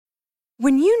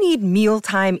When you need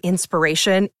mealtime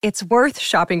inspiration, it's worth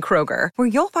shopping Kroger, where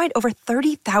you'll find over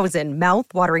 30,000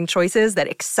 mouth-watering choices that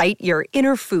excite your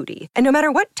inner foodie. And no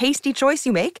matter what tasty choice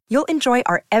you make, you'll enjoy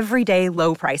our everyday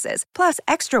low prices, plus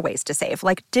extra ways to save,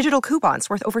 like digital coupons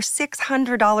worth over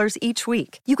 $600 each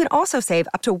week. You can also save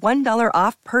up to $1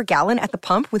 off per gallon at the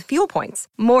pump with fuel points.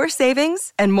 More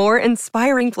savings and more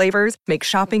inspiring flavors make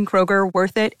shopping Kroger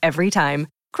worth it every time.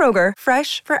 Kroger,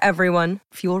 fresh for everyone.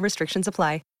 Fuel restrictions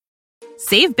apply.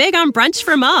 Save big on brunch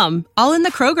for mom, all in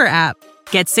the Kroger app.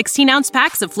 Get 16-ounce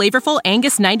packs of flavorful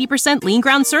Angus 90% lean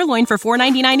ground sirloin for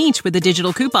 $4.99 each with a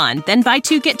digital coupon. Then buy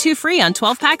 2, get 2 free on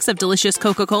 12 packs of delicious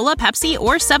Coca-Cola, Pepsi,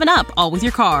 or 7-Up, all with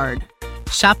your card.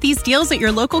 Shop these deals at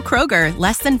your local Kroger,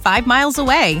 less than 5 miles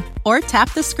away. Or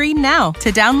tap the screen now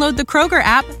to download the Kroger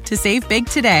app to save big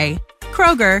today.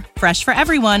 Kroger, fresh for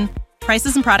everyone.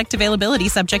 Prices and product availability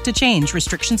subject to change.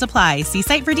 Restrictions apply. See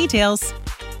site for details.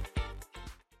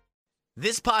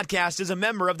 This podcast is a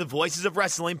member of the Voices of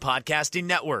Wrestling Podcasting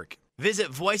Network. Visit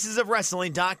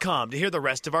voicesofwrestling.com to hear the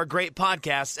rest of our great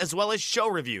podcasts, as well as show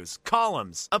reviews,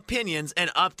 columns, opinions, and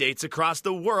updates across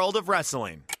the world of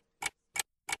wrestling.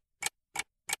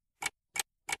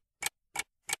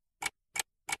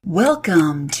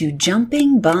 Welcome to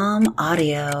Jumping Bomb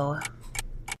Audio.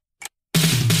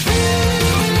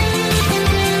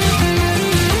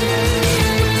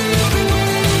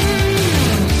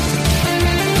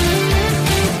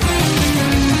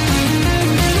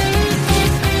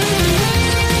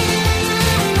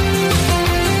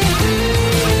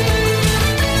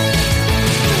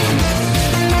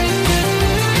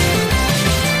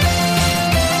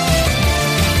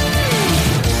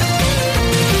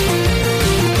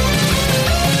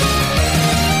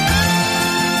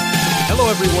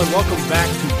 Everyone, welcome back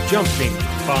to Jumping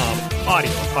Bomb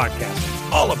Audio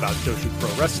Podcast, all about Joshi Pro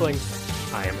Wrestling.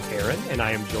 I am Aaron, and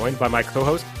I am joined by my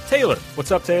co-host, Taylor. What's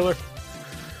up, Taylor?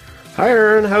 Hi,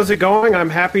 Aaron. How's it going?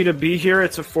 I'm happy to be here.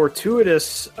 It's a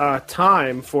fortuitous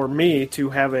time for me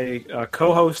to have a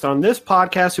co-host on this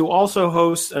podcast who also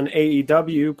hosts an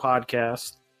AEW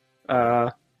podcast,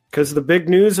 because the big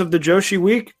news of the Joshi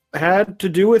Week had to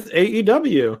do with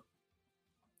AEW.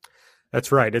 That's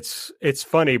right. It's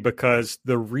funny because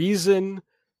the reason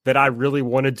that I really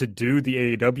wanted to do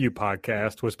the AEW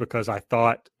podcast was because I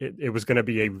thought it was going to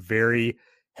be a very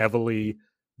heavily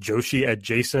Joshi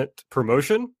adjacent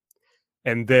promotion.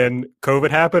 And then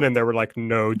COVID happened and there were like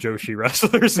no Joshi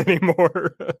wrestlers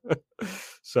anymore.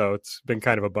 So it's been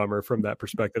kind of a bummer from that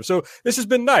perspective. So this has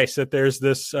been nice that there's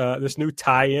this new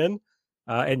tie-in.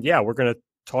 And yeah, we're going to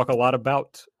talk a lot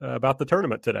about the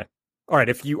tournament today. All right,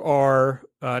 if you are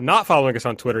not following us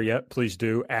on Twitter yet, please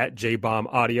do, at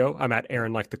JBombAudio. I'm at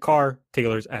Aaron Like the Car.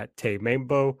 Taylor's at Tay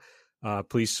Mambo.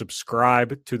 Please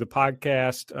subscribe to the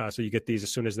podcast so you get these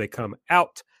as soon as they come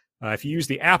out. If you use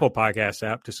the Apple Podcast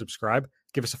app to subscribe,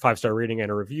 give us a 5-star rating and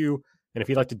a review. And if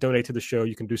you'd like to donate to the show,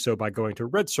 you can do so by going to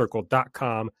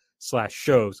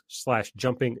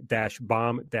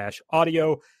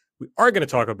redcircle.com/shows/jumping-bomb-audio. We are going to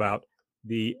talk about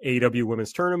the AEW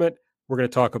Women's Tournament. We're going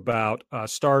to talk about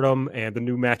Stardom and the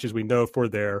new matches we know for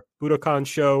their Budokan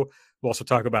show. We'll also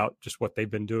talk about just what they've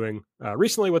been doing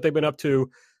recently, what they've been up to,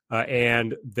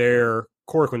 and their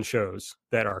Korakuen shows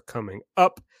that are coming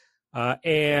up.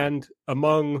 And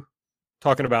among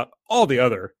talking about all the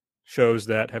other shows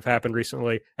that have happened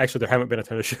recently, actually, there haven't been a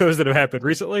ton of shows that have happened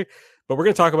recently, but we're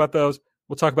going to talk about those.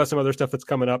 We'll talk about some other stuff that's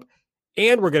coming up.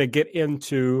 And we're going to get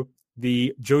into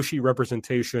the Joshi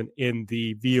representation in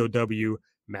the VOW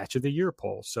Match of the Year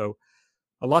poll. So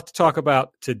a lot to talk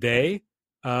about today.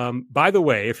 By the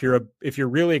way, if you're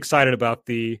really excited about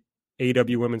the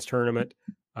AEW Women's Tournament,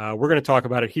 we're going to talk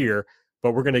about it here,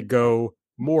 but we're going to go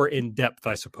more in depth,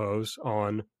 I suppose,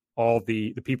 on all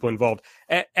the people involved,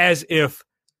 as if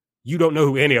you don't know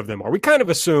who any of them are. We kind of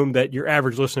assume that your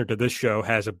average listener to this show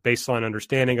has a baseline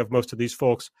understanding of most of these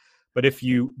folks, but if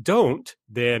you don't,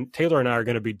 then Taylor and I are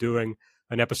going to be doing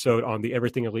an episode on the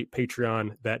Everything Elite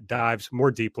Patreon that dives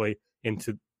more deeply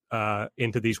into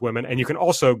these women. And you can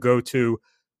also go to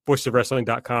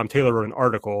voicesofwrestling.com. Taylor wrote an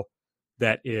article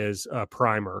that is a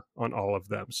primer on all of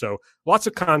them. So lots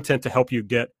of content to help you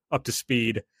get up to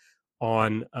speed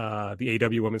on the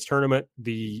AEW Women's Tournament.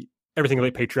 The Everything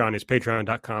Elite Patreon is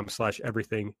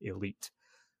patreon.com/everythingelite.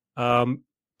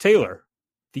 Taylor,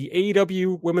 the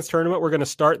AEW Women's Tournament, we're going to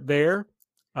start there.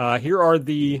 Here are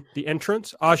the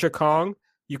entrants: Aja Kong,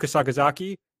 Yuka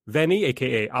Sakazaki, Veni,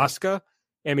 a.k.a. Asuka,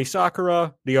 Emi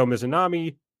Sakura, Ryo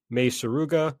Mizunami, Mei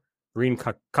Suruga, Rin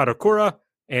Katakura,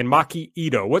 and Maki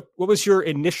Ito. What was your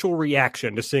initial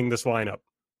reaction to seeing this lineup?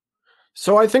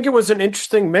 So I think it was an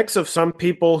interesting mix of some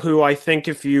people who I think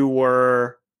if you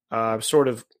were sort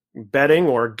of betting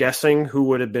or guessing who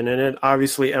would have been in it.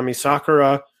 Obviously, Emi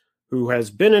Sakura, who has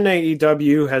been in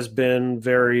AEW, has been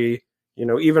very,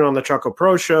 even on the Choco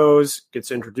Pro shows,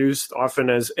 gets introduced often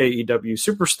as AEW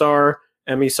superstar,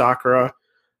 Emi Sakura.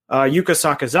 Yuka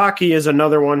Sakazaki is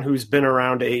another one who's been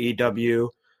around AEW.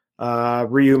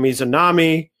 Ryu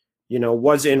Mizunami,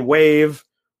 was in Wave,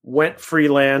 went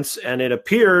freelance, and it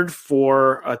appeared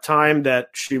for a time that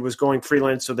she was going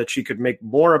freelance so that she could make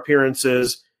more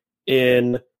appearances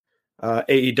in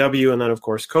AEW. And then, of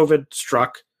course, COVID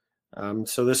struck.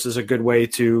 So this is a good way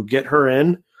to get her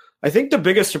in. I think the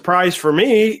biggest surprise for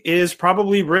me is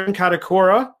probably Rin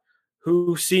Kadokura,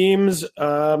 who seems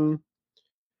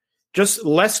just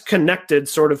less connected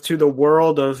sort of to the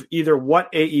world of either what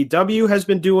AEW has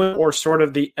been doing or sort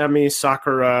of the Emi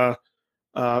Sakura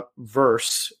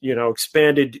verse,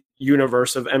 expanded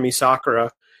universe of Emi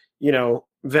Sakura.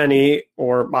 Veni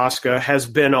or Asuka has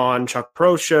been on Choco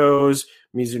Pro shows.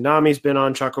 Mizunami's been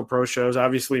on Choco Pro shows.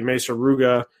 Obviously, Mesa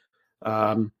Ruga,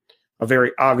 a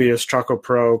very obvious Choco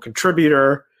Pro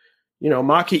contributor.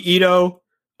 Maki Ito,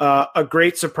 a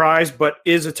great surprise, but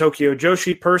is a Tokyo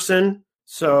Joshi person.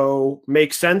 So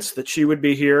makes sense that she would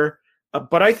be here.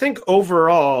 But I think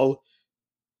overall,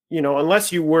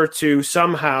 unless you were to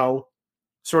somehow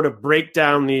sort of break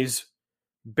down these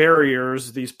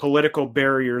barriers, these political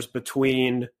barriers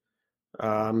between,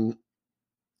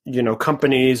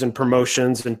 companies and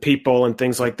promotions and people and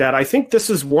things like that, I think this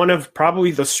is one of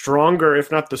probably the stronger, if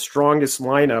not the strongest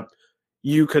lineup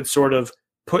you could sort of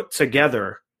put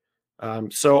together.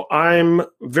 So I'm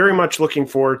very much looking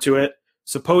forward to it.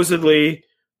 Supposedly,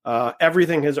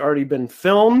 everything has already been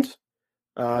filmed.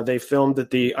 They filmed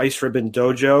at the Ice Ribbon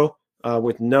Dojo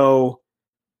with no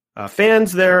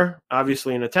fans there,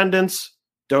 obviously in attendance.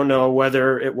 Don't know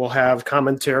whether it will have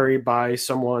commentary by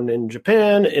someone in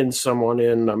Japan and someone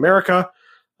in America.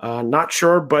 Not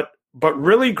sure, but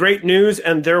really great news.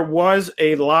 And there was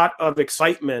a lot of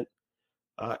excitement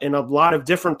in a lot of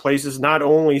different places, not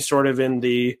only sort of in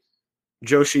the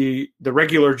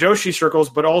regular Joshi circles,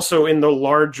 but also in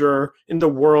the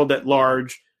world at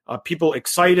large. People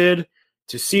excited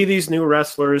to see these new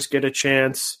wrestlers get a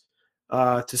chance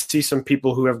to see some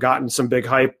people who have gotten some big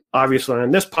hype. Obviously,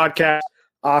 on this podcast,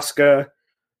 Asuka,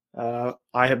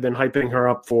 I have been hyping her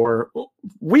up for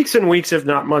weeks and weeks, if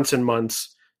not months and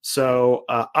months. So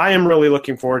I am really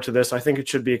looking forward to this. I think it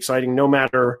should be exciting no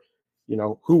matter,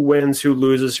 who wins, who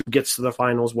loses, who gets to the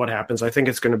finals, what happens. I think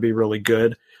it's going to be really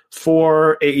good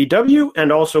for AEW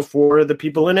and also for the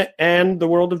people in it and the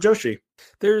world of Joshi.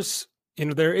 There is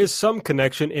some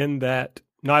connection in that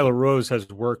Nyla Rose has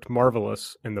worked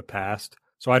Marvelous in the past.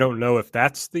 So I don't know if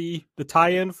that's the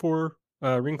tie-in for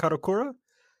Rin Kadokura.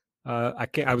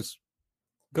 I was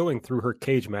going through her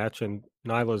cage match and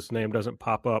Nyla's name doesn't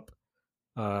pop up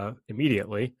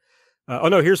immediately.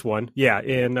 Here's one. Yeah,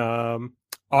 in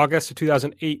August of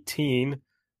 2018,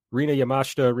 Rina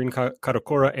Yamashita, Rin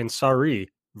Kadokura, and Sari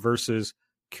versus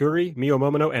Kyuri, Mio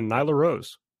Momono, and Nyla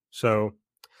Rose. So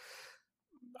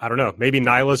I don't know. Maybe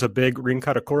Nyla's a big Rin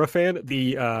Kadokura fan.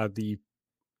 The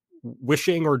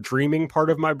wishing or dreaming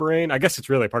part of my brain, I guess it's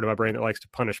really a part of my brain that likes to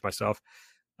punish myself,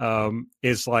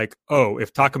 is like,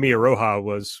 if Takumi Iroha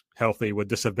was healthy, would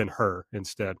this have been her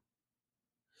instead?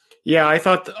 Yeah, I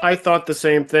thought the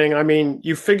same thing. I mean,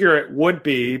 you figure it would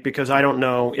be, because I don't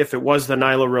know if it was the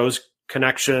Nyla Rose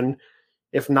connection,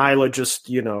 if Nyla just,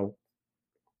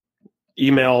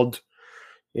 emailed,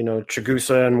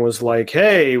 Chigusa and was like,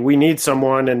 hey, we need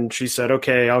someone. And she said,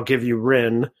 okay, I'll give you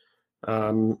Rin.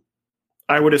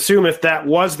 I would assume if that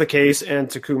was the case and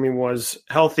Takumi was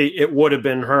healthy, it would have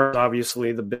been her,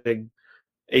 obviously the big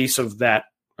ace of that,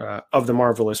 of the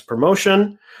Marvelous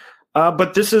promotion.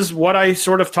 But this is what I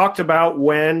sort of talked about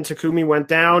when Takumi went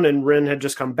down and Rin had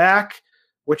just come back,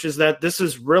 which is that this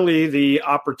is really the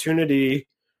opportunity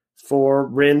for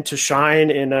Rin to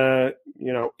shine in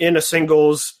a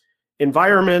singles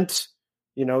environment.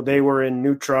 They were in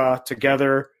Nutra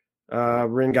together.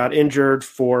 Rin got injured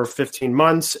for 15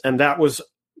 months, and that was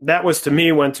to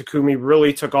me when Takumi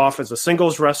really took off as a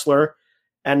singles wrestler,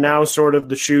 and now sort of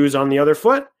the shoes on the other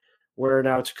foot, where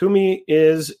now Takumi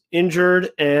is injured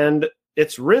and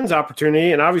it's Rin's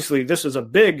opportunity. And obviously this is a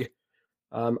big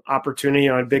opportunity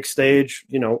on a big stage.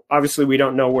 Obviously we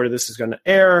don't know where this is going to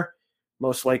air,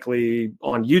 most likely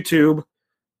on YouTube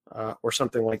or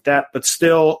something like that, but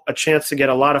still a chance to get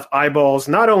a lot of eyeballs,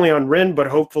 not only on Rin, but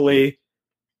hopefully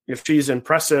if she's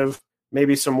impressive,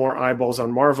 maybe some more eyeballs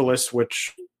on Marvelous,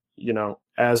 which,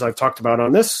 as I've talked about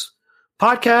on this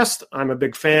podcast, I'm a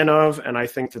big fan of, and I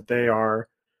think that they are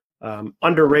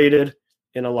underrated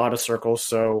in a lot of circles.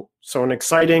 So an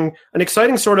exciting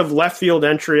sort of left field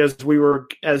entry as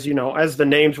the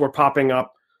names were popping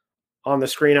up on the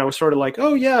screen. I was sort of like,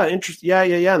 oh yeah, interesting. Yeah.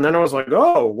 And then I was like,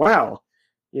 oh wow,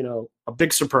 a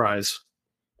big surprise.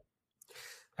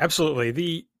 Absolutely.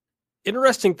 The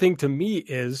interesting thing to me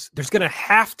is there's going to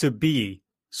have to be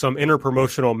some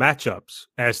interpromotional matchups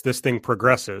as this thing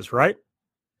progresses, right?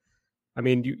 I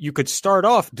mean, you could start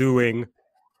off doing,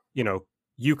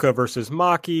 Yuka versus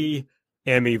Maki,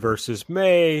 Emi versus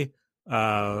Mei,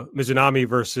 Mizunami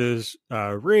versus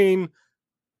Rin,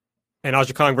 and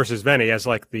Aja Kong versus Veni as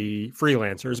like the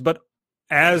freelancers. But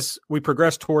as we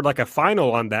progress toward like a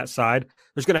final on that side,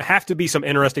 there's going to have to be some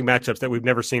interesting matchups that we've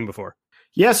never seen before.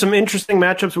 Yeah, some interesting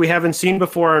matchups we haven't seen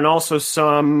before, and also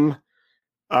some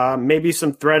maybe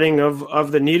some threading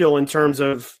of the needle in terms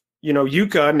of,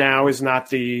 Yuka now is not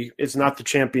the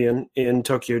champion in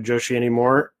Tokyo Joshi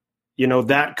anymore.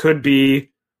 That could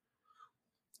be.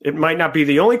 It might not be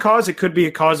the only cause. It could be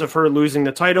a cause of her losing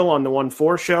the title on the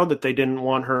 1-4 show, that they didn't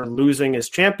want her losing as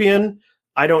champion.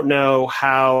 I don't know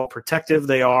how protective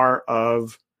they are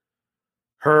of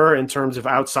her in terms of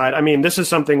outside. I mean, this is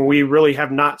something we really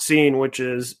have not seen, which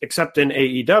is, except in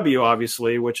AEW,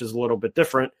 obviously, which is a little bit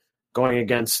different, going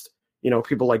against,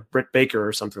 people like Britt Baker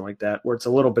or something like that, where it's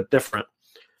a little bit different.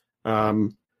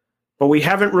 But we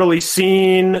haven't really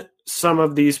seen some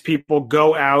of these people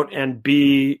go out and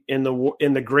be in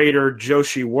the greater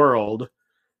Joshi world.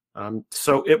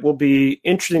 So it will be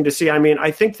interesting to see. I mean,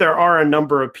 I think there are a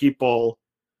number of people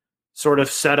sort of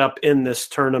set up in this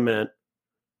tournament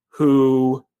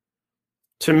who,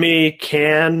 to me,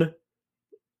 can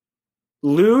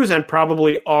lose and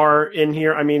probably are in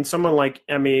here. I mean, someone like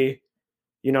Emi,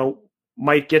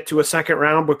 might get to a second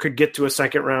round, but could get to a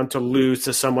second round to lose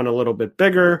to someone a little bit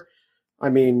bigger. I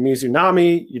mean,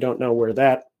 Mizunami, you don't know where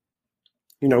that,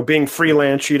 being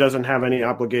freelance, she doesn't have any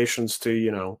obligations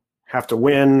to, have to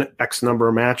win X number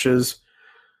of matches.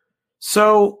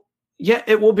 So, yeah,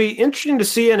 it will be interesting to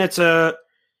see. And it's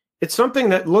something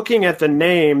that, looking at the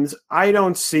names, I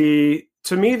don't see,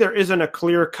 to me, there isn't a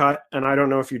clear cut, and I don't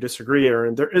know if you disagree,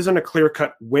 Aaron, there isn't a clear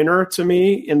cut winner to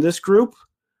me in this group.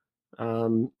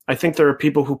 I think there are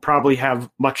people who probably have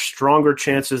much stronger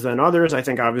chances than others. I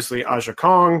think obviously Aja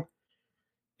Kong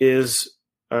is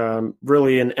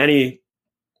really, in any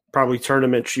probably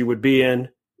tournament she would be in,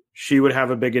 she would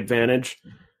have a big advantage.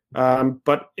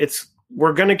 But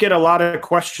we're going to get a lot of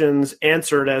questions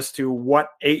answered as to what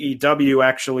AEW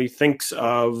actually thinks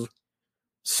of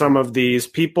some of these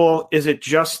people. Is it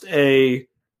just a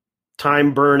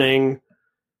time burning,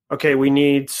 okay, we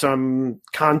need some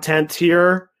content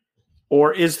here?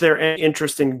 Or is there any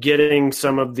interest in getting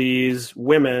some of these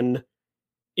women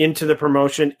into the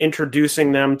promotion,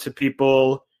 introducing them to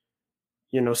people,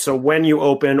 so when you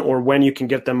open or when you can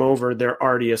get them over, they're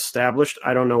already established?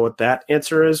 I don't know what that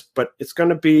answer is, but it's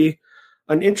going to be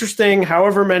an interesting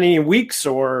however many weeks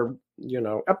or,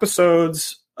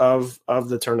 episodes of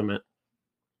the tournament.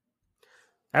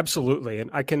 Absolutely.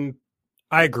 And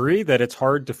I agree that it's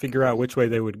hard to figure out which way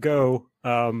they would go.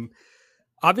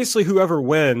 Obviously, whoever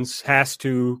wins has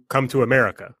to come to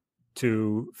America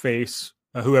to face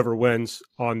whoever wins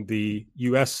on the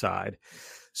U.S. side.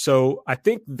 So I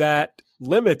think that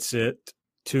limits it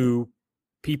to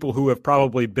people who have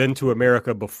probably been to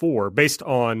America before based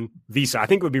on visa. I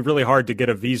think it would be really hard to get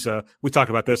a visa. We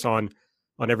talked about this on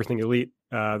Everything Elite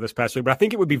this past week, but I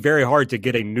think it would be very hard to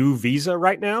get a new visa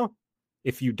right now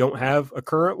if you don't have a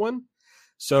current one.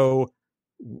 So,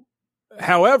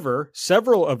 however,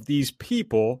 several of these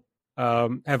people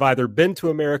have either been to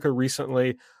America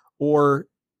recently, or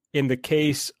in the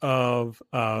case of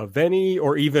Veni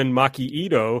or even Maki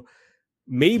Ito,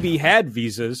 maybe had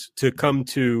visas to come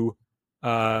to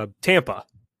Tampa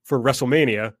for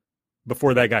WrestleMania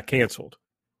before that got canceled.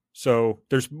 So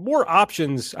there's more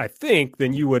options, I think,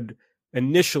 than you would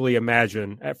initially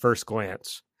imagine at first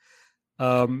glance.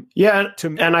 And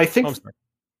I think...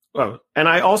 and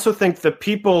I also think the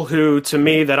people who, to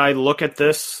me, that I look at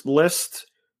this list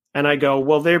and I go,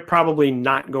 well, they're probably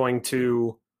not going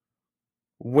to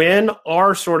win,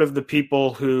 are sort of the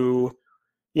people who,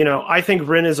 I think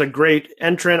Rin is a great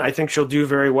entrant. I think she'll do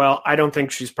very well. I don't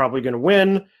think she's probably going to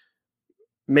win.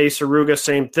 Mei Suruga,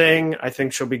 same thing. I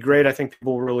think she'll be great. I think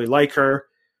people really like her.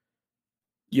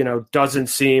 Doesn't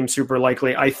seem super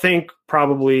likely. I think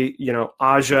probably,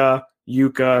 Aja,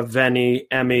 Yuka, Veni,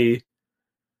 Emi,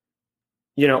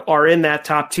 are in that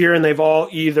top tier, and they've all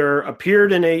either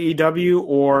appeared in AEW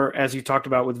or, as you talked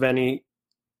about with Veni,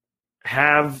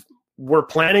 were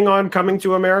planning on coming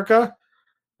to America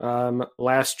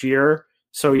last year.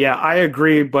 So, yeah, I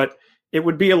agree. But it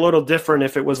would be a little different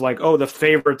if it was like, oh, the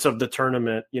favorites of the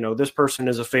tournament, this person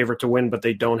is a favorite to win, but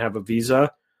they don't have a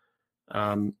visa.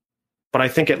 But I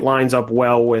think it lines up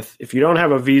well with, if you don't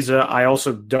have a visa, I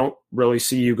also don't really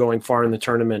see you going far in the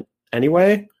tournament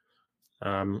anyway,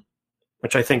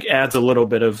 which I think adds a little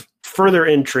bit of further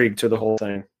intrigue to the whole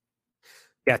thing.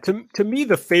 Yeah, to me,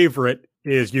 the favorite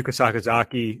is Yuka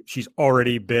Sakazaki. She's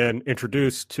already been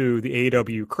introduced to the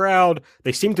AEW crowd.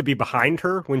 They seem to be behind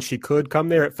her when she could come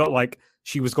there. It felt like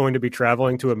she was going to be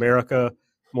traveling to America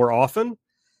more often.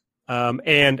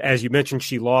 And as you mentioned,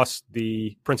 she lost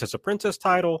the Princess of Princess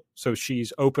title, so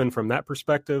she's open from that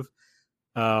perspective.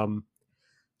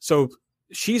 So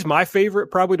she's my favorite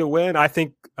probably to win. I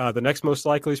think the next most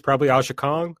likely is probably Aja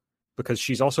Kong, because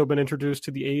she's also been introduced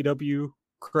to the AEW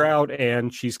crowd,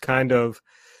 and she's kind of,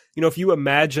 if you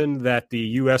imagine that the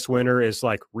U.S. winner is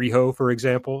like Riho, for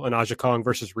example, an Aja Kong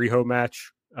versus Riho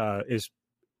match is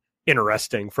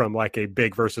interesting from like a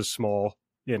big versus small,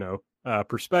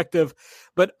 perspective.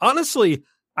 But honestly,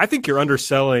 I think you're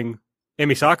underselling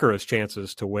Emi Sakura's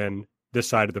chances to win this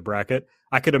side of the bracket.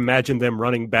 I could imagine them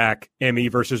running back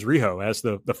Emi versus Riho as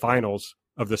the finals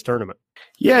of this tournament.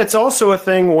 Yeah, it's also a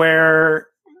thing where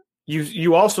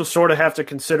you also sort of have to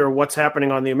consider what's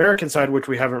happening on the American side, which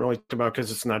we haven't really talked about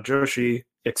because it's not Joshi,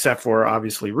 except for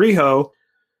obviously Riho.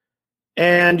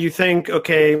 And you think,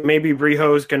 okay, maybe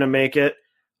Riho is going to make it.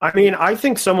 I mean, I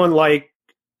think someone like,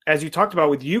 as you talked about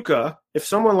with Yuka, if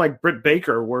someone like Britt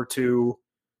Baker were to,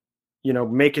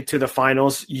 make it to the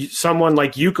finals, someone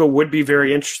like Yuka would be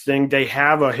very interesting. They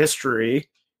have a history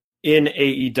in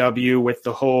AEW with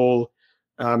the whole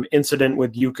incident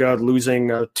with Yuka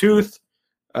losing a tooth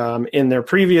in their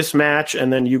previous match,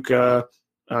 and then Yuka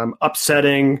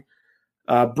upsetting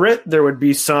Britt. There would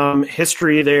be some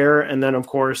history there. And then, of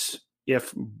course,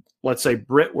 if, let's say,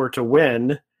 Britt were to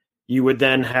win, you would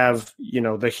then have,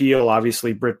 the heel,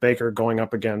 obviously, Britt Baker going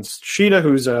up against Shida,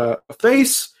 who's a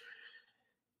face.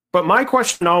 But my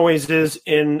question always is,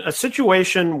 in a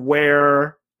situation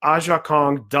where Aja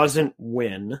Kong doesn't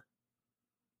win,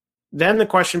 then the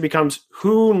question becomes,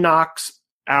 who knocks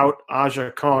out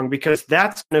Aja Kong? Because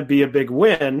that's going to be a big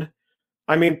win.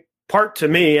 I mean, part to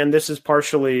me, and this is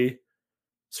partially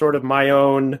sort of my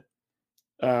own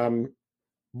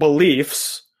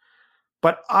beliefs,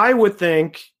 but I would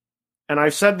think, and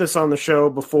I've said this on the show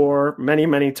before many,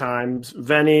 many times,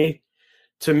 Veny,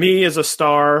 to me, is a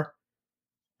star.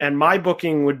 And my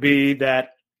booking would be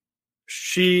that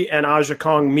she and Aja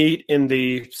Kong meet in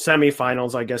the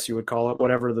semifinals, I guess you would call it,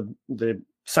 whatever the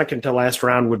second to last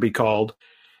round would be called.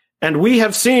 And we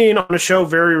have seen on a show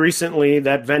very recently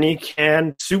that Veny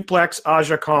can suplex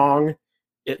Aja Kong.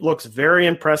 It looks very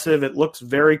impressive. It looks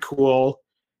very cool.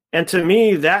 And to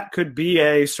me, that could be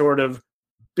a sort of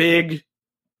big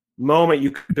moment. You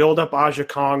could build up Aja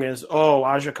Kong as,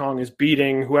 Aja Kong is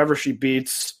beating whoever she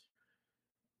beats.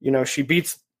 She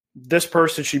beats this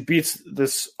person, she beats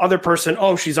this other person.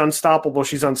 Oh, she's unstoppable.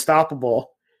 She's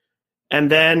unstoppable.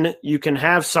 And then you can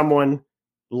have someone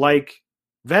like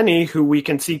Veny, who we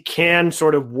can see can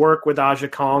sort of work with Aja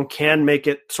Kong, can make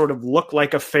it sort of look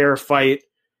like a fair fight,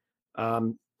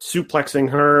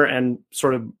 suplexing her and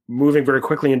sort of moving very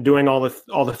quickly and doing all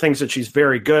the things that she's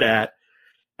very good at.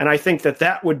 And I think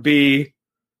that would be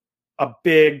a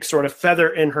big sort of feather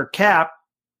in her cap.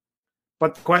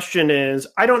 But the question is,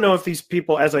 I don't know if these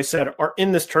people, as I said, are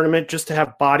in this tournament just to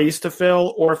have bodies to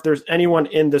fill, or if there's anyone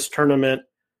in this tournament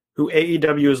who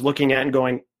AEW is looking at and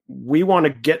going, we want to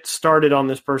get started on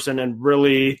this person and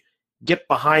really get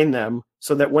behind them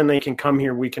so that when they can come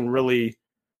here, we can really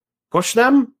push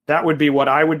them. That would be what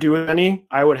I would do with Veny.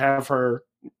 I would have her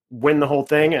win the whole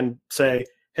thing and say,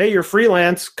 hey, you're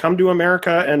freelance, come to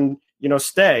America and,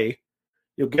 stay.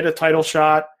 You'll get a title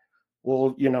shot.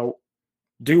 We'll,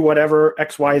 do whatever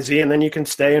XYZ, and then you can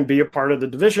stay and be a part of the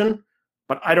division.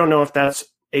 But I don't know if that's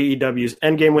AEW's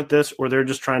endgame with this, or they're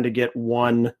just trying to get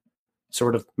one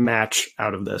sort of match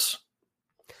out of this.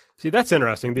 See, that's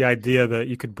interesting. The idea that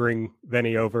you could bring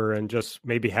Veny over and just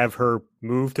maybe have her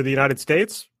move to the United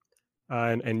States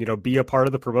and be a part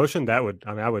of the promotion. I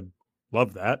would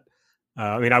love that.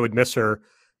 I would miss her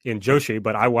in Joshi,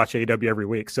 but I watch AEW every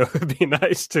week, so it'd be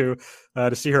nice to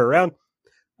see her around.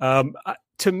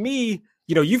 To me,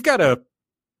 you've got to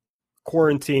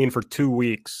quarantine for 2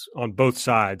 weeks on both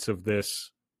sides of this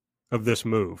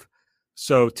move.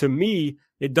 So to me,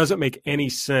 it doesn't make any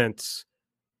sense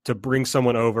to bring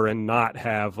someone over and not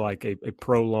have like a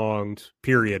prolonged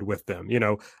period with them.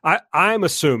 I'm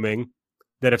assuming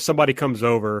that if somebody comes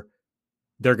over,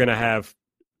 they're going to have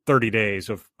 30 days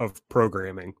of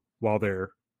programming while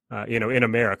they're, in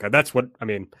America. That's what,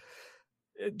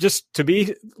 just to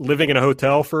be living in a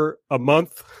hotel for a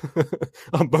month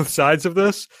on both sides of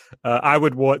this, I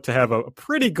would want to have a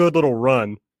pretty good little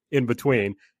run in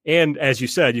between. And as you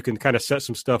said, you can kind of set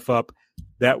some stuff up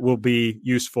that will be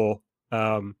useful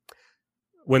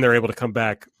when they're able to come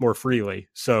back more freely.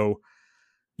 So,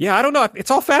 yeah, I don't know.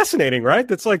 It's all fascinating, right?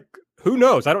 It's like, who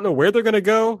knows? I don't know where they're going to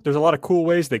go. There's a lot of cool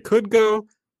ways they could go.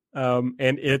 And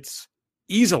it's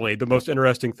easily the most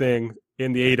interesting thing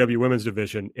in the AEW women's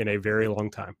division in a very long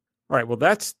time. All right, well,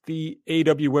 that's the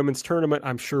AEW women's tournament.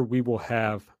 I'm sure we will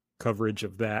have coverage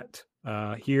of that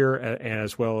here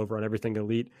as well over on Everything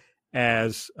Elite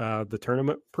as the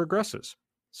tournament progresses.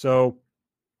 So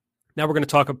now we're going to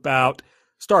talk about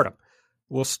Stardom.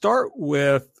 We'll start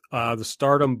with the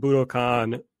Stardom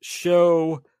Budokan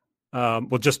show.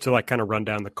 Well, just to like kind of run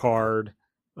down the card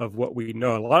of what we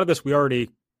know. And a lot of this we already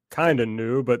kind of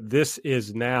knew, but this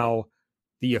is now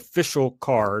the official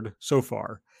card so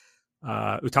far.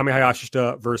 Utami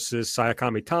Hayashishita versus Sayaka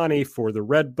Mitani for the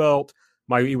red belt.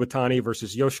 Mayu Iwatani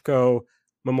versus Yoshiko.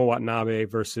 Momo Watanabe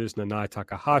versus Nanae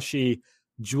Takahashi.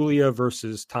 Julia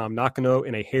versus Tam Nakano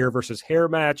in a hair versus hair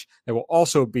match that will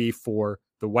also be for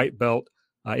the white belt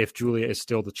if Julia is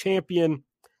still the champion.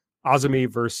 Azumi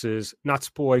versus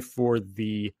Natsupoi for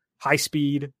the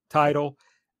high-speed title.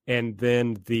 And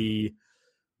then the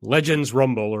Legends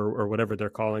Rumble, or whatever they're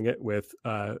calling it, with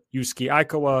Yusuke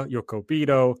Aikawa, Yoko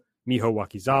Bito, Miho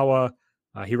Wakizawa,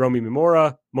 Hiromi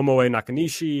Mimura, Momoe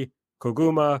Nakanishi,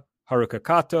 Koguma, Haruka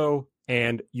Kato,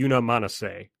 and Yuna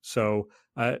Manase. So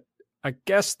I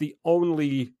guess the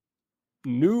only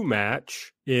new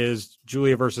match is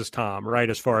Julia versus Tom, right?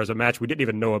 As far as a match we didn't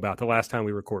even know about the last time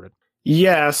we recorded.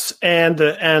 Yes, and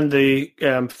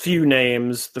the few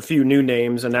new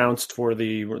names announced for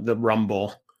the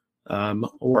Rumble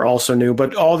were also new,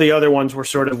 but all the other ones were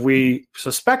sort of we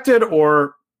suspected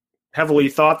or heavily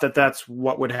thought that that's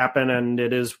what would happen, and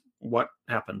it is what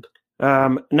happened.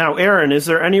 Now, Aaron, is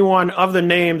there anyone of the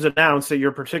names announced that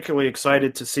you're particularly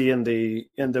excited to see in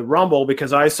the Rumble?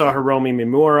 Because I saw Hiromi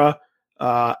Mimura,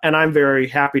 and I'm very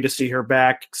happy to see her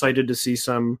back. Excited to see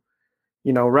some,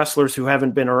 wrestlers who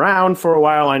haven't been around for a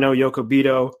while. I know Yoko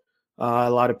Bito. A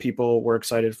lot of people were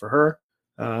excited for her.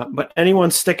 But anyone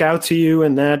stick out to you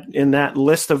in that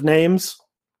list of names? I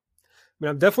mean,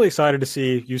 I'm definitely excited to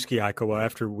see Yusuke Aikawa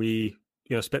after we,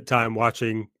 spent time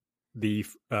watching the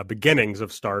beginnings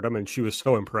of Stardom, and she was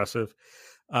so impressive.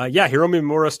 Hiromi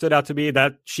Mimura stood out to me.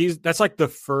 That's like the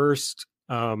first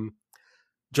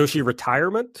Joshi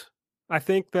retirement, I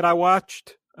think, that I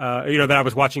watched. That I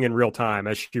was watching in real time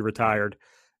as she retired,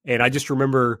 and I just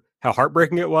remember how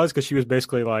heartbreaking it was because she was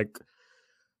basically like,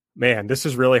 "Man, this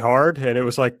is really hard," and it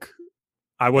was like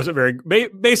I wasn't very.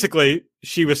 Basically,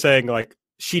 she was saying like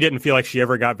she didn't feel like she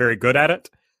ever got very good at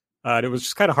it. And it was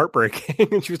just kind of heartbreaking.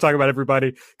 And she was talking about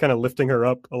everybody kind of lifting her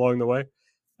up along the way.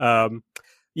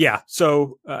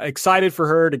 So excited for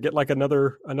her to get like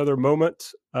another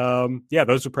moment.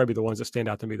 Those would probably be the ones that stand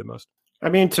out to me the most. I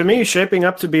mean, to me, shaping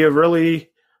up to be a really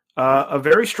a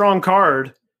very strong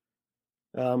card.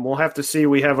 We'll have to see.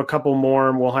 We have a couple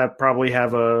more. We'll probably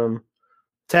have a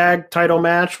tag title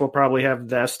match. We'll probably have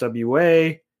the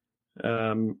SWA.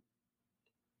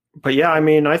 But yeah, I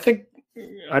mean, I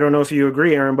don't know if you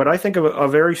agree, Aaron, but I think of a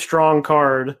very strong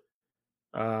card,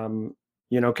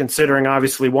 considering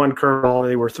obviously one curveball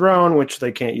they were thrown, which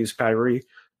they can't use Kyrie.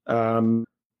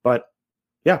 But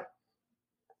yeah.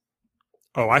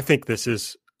 Oh, I think this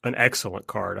is an excellent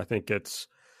card. I think it's,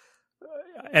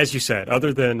 as you said,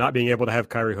 other than not being able to have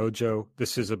Kairi Hojo,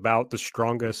 this is about the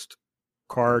strongest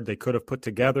card they could have put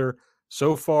together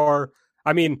so far.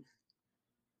 I mean,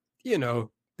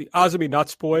 the Azumi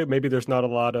Natsupoi, maybe there's not a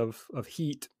lot of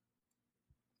heat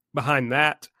behind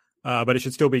that, but it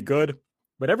should still be good.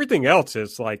 But everything else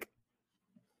is like,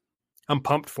 I'm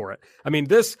pumped for it. I mean,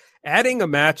 adding a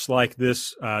match like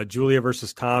this Julia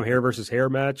versus Tom, hair versus hair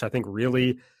match, I think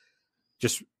really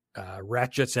just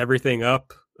ratchets everything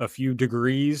up a few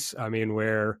degrees. I mean,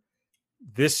 where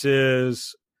this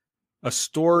is a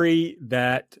story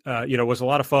that, was a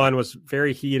lot of fun, was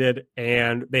very heated,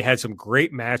 and they had some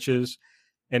great matches.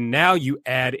 And now you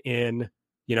add in,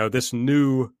 this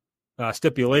new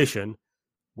stipulation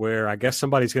where I guess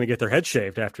somebody's going to get their head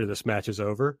shaved after this match is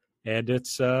over. And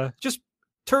it's just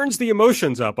turns the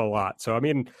emotions up a lot. So, I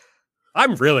mean,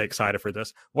 I'm really excited for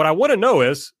this. What I want to know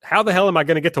is, how the hell am I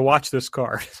going to get to watch this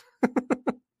card?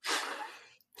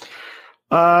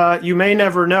 You may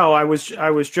never know. I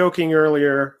was joking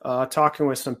earlier, talking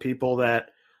with some people that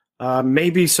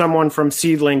maybe someone from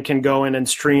Seedling can go in and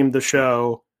stream the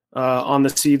show on the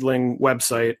Seedling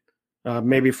website,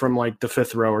 maybe from like the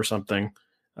fifth row or something,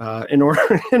 in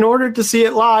order to see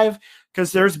it live.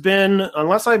 because there's been,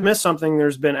 unless I missed something,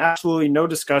 there's been absolutely no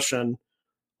discussion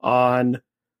on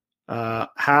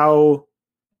how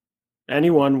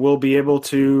anyone will be able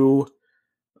to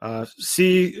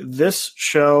see this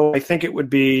show. I think it would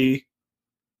be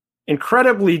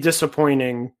incredibly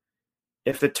disappointing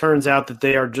if it turns out that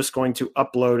they are just going to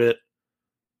upload it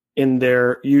in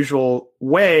their usual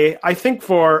way. I think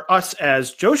for us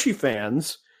as Joshi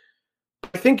fans,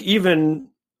 I think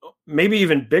maybe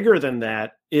even bigger than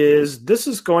that is this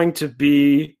is going to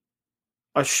be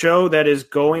a show that is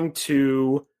going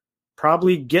to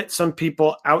probably get some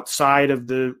people outside of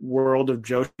the world of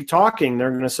Joshi talking.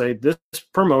 They're going to say this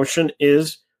promotion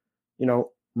is,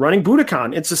 running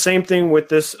Budokan. It's the same thing with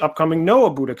this upcoming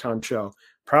Noah Budokan show.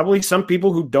 Probably some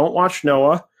people who don't watch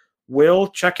Noah will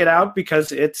check it out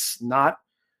because it's not,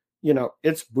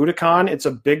 it's Budokan. It's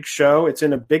a big show. It's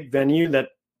in a big venue that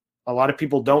a lot of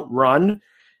people don't run.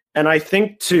 And I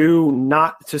think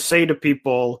to say to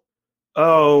people,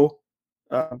 the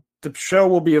show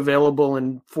will be available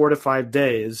in 4 to 5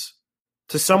 days,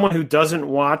 to someone who doesn't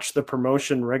watch the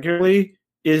promotion regularly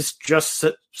is just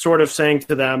sort of saying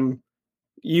to them,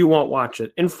 you won't watch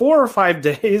it. In 4 or 5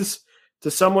 days, to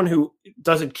someone who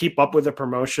doesn't keep up with the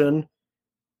promotion,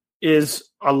 is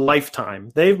a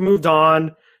lifetime. They've moved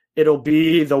on. It'll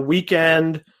be the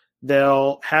weekend.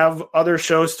 They'll have other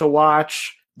shows to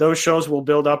watch. Those shows will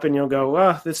build up and you'll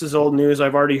go, this is old news.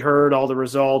 I've already heard all the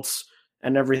results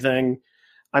and everything.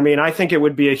 I mean, I think it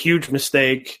would be a huge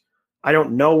mistake. I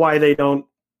don't know why they don't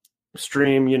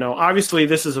stream. Obviously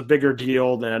this is a bigger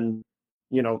deal than,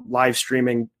 live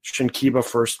streaming Shinkiba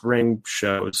First Ring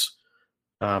shows.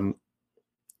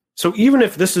 So even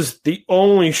if this is the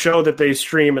only show that they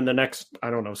stream in the next,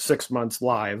 6 months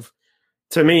live,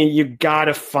 to me, you got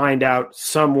to find out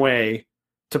some way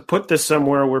to put this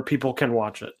somewhere where people can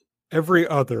watch it. Every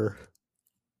other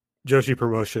Joshi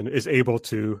promotion is able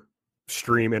to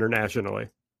stream internationally.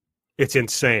 It's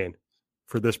insane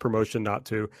for this promotion not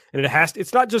to. And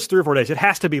it's not just 3 or 4 days. It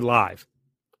has to be live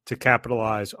to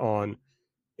capitalize on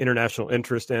international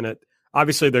interest in it.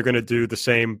 Obviously, they're going to do the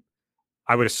same,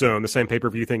 I would assume, the same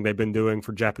pay-per-view thing they've been doing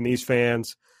for Japanese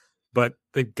fans, but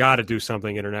they've got to do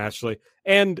something internationally.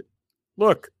 And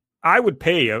look, I would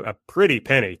pay a pretty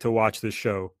penny to watch this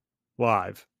show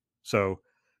live. So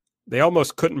they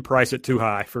almost couldn't price it too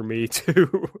high for me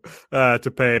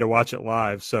to pay to watch it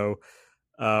live. So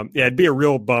it'd be a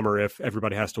real bummer if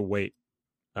everybody has to wait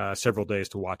several days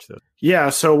to watch this.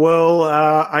 Yeah, so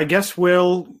I guess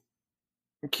we'll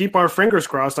keep our fingers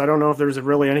crossed. I don't know if there's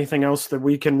really anything else that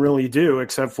we can really do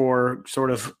except for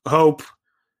sort of hope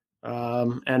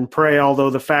and pray, although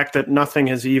the fact that nothing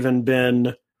has even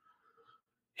been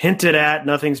hinted at,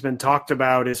 nothing's been talked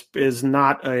about is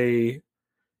not a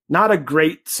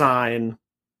great sign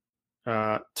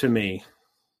to me.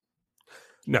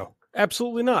 No,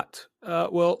 absolutely not.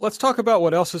 Well, let's talk about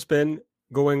what else has been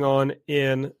going on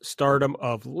in Stardom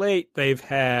of late. They've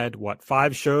had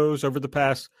 5 shows over the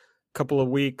past couple of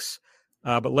weeks,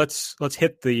 but let's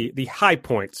hit the high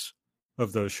points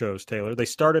of those shows, Taylor. They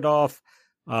started off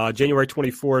January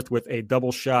 24th with a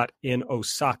double shot in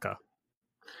Osaka.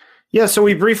 Yeah, so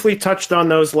we briefly touched on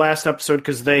those last episode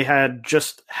because they had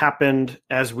just happened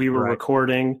as we were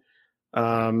recording.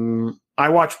 I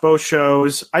watched both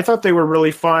shows. I thought they were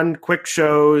really fun, quick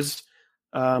shows,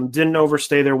 didn't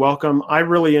overstay their welcome. I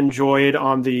really enjoyed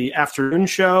on the afternoon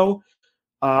show,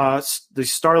 the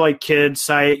Starlight Kid,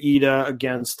 Saya Iida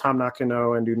against Tam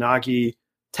Nakano and Unagi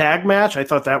tag match. I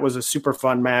thought that was a super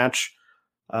fun match.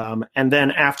 And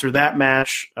then after that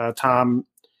match, Tom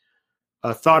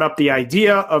thought up the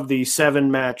idea of the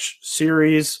 7-match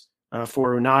series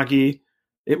for Unagi.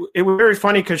 It was very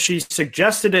funny because she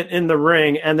suggested it in the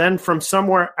ring, and then from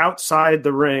somewhere outside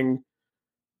the ring,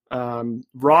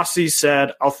 Rossi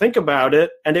said, "I'll think about it,"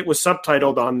 and it was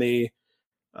subtitled on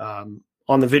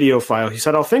the video file. He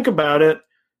said, "I'll think about it,"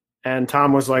 and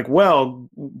Tom was like, "Well,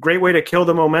 great way to kill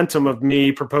the momentum of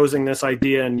me proposing this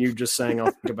idea and you just saying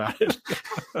I'll think about it."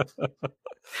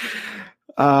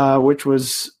 Which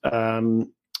was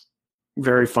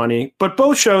very funny. But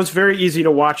both shows, very easy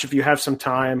to watch if you have some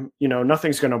time.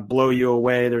 Nothing's going to blow you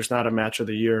away. There's not a match of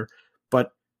the year,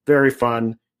 but very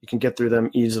fun. You can get through them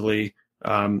easily.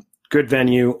 Good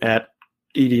venue at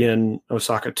Edion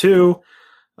Osaka 2.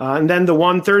 And then the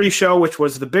 1:30 show, which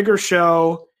was the bigger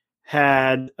show,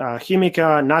 had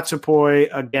Himika Natsupoi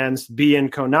against B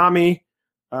and Konami,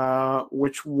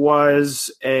 which was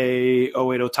a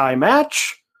Oedo Tai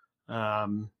match.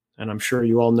 And I'm sure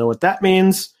you all know what that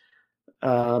means.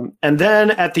 And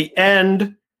then at the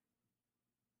end,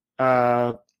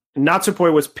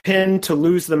 Natsupoi was pinned to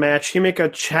lose the match.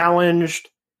 Himika challenged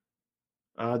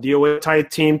the Oedo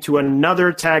team to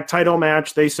another tag title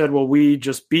match. They said, well, we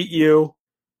just beat you.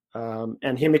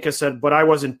 And Himeka said, but I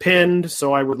wasn't pinned,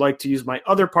 so I would like to use my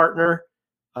other partner.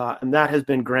 And that has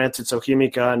been granted. So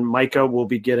Himeka and Maika will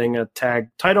be getting a tag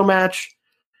title match.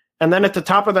 And then at the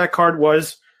top of that card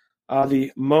was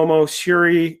the Momo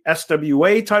Syuri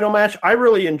SWA title match. I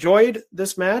really enjoyed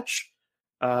this match.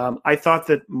 I thought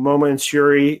that Momo and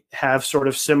Syuri have sort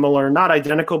of similar, not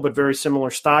identical, but very similar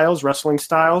styles, wrestling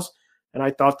styles. And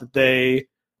I thought that they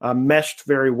meshed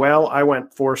very well. I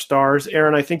went 4 stars.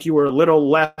 Aaron, I think you were a little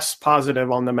less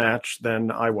positive on the match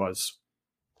than I was.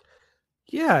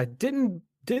 Yeah, it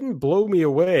didn't blow me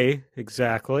away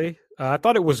exactly. I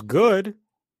thought it was good.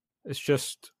 It's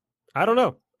just, I don't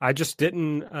know. I just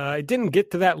didn't, it didn't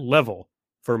get to that level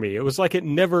for me. It was like it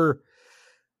never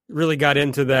really got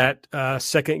into that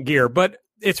second gear. But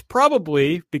it's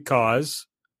probably because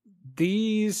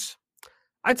these,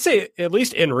 I'd say at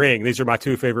least in ring, these are my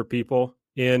 2 favorite people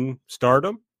in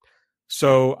Stardom.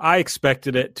 So I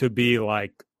expected it to be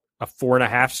like a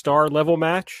 4.5 star level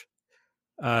match,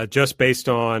 just based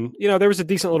on, there was a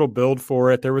decent little build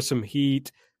for it. There was some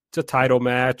heat. It's a title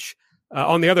match.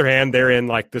 On the other hand, they're in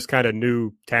like this kind of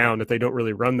new town that they don't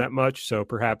really run that much. So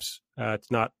perhaps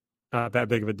it's not that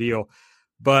big of a deal.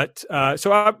 But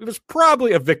so I was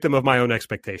probably a victim of my own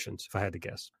expectations, if I had to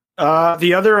guess.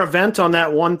 The other event on that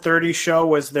 1:30 show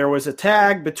was there was a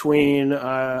tag between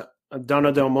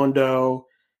Donna Del Mundo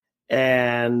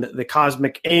and the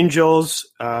Cosmic Angels.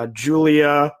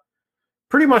 Julia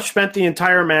pretty much spent the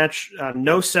entire match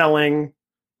no selling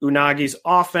Unagi's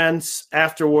offense.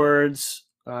 Afterwards,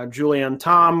 Julia and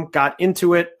Tom got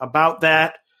into it about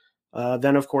that.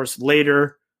 Then, of course,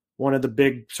 later, one of the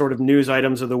big sort of news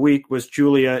items of the week was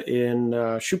Julia in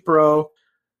Shupro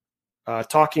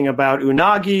talking about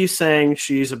Unagi, saying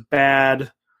she's a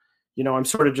bad, I'm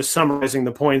sort of just summarizing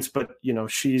the points, but,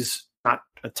 she's not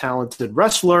a talented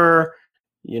wrestler.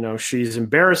 She's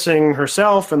embarrassing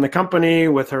herself and the company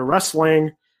with her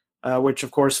wrestling, which,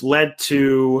 of course, led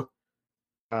to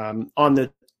on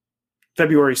the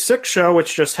February 6th show,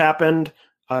 which just happened,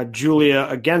 Julia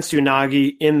against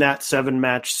Unagi in that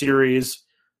 7-match series.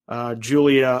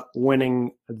 Julia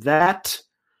winning that.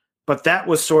 But that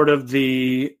was sort of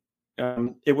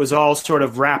it was all sort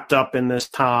of wrapped up in this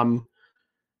Tom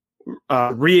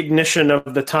reignition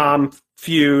of the Tom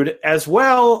feud as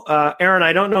well. Aaron,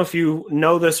 I don't know if you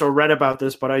know this or read about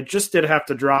this, but I just did have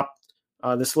to drop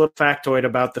this little factoid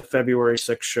about the February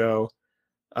 6th show.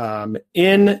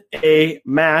 In a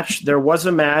match, there was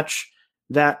a match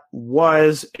that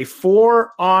was a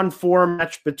 4-on-4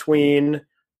 match between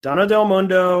Donna Del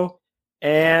Mundo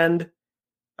and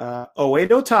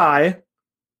Oedo Tai.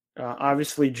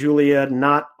 Obviously, Julia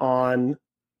not on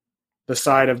the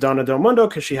side of Donna Del Mundo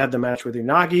because she had the match with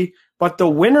Unagi. But the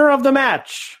winner of the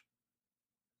match,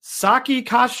 Saki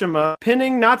Kashima,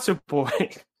 pinning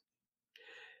Natsupoi.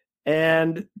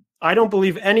 And I don't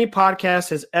believe any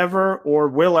podcast has ever or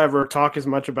will ever talk as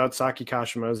much about Saki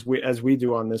Kashima as we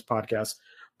do on this podcast.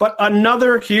 But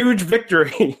another huge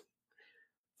victory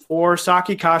for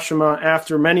Saki Kashima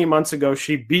after many months ago.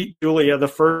 She beat Julia, the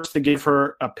first to give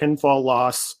her a pinfall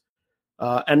loss,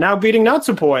 and now beating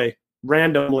Natsupoi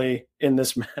randomly in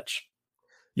this match.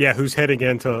 Yeah, who's heading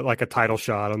into like a title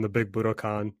shot on the Big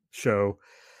Budokan show.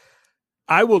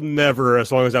 I will never,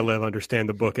 as long as I live, understand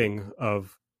the booking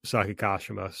of Saki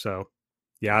Kashima. So,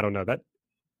 yeah, I don't know.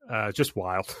 That just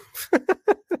wild.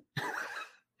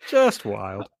 Just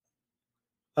wild.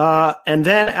 And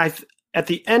then at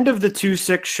the end of the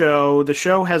 2-6 show, the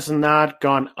show has not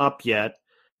gone up yet,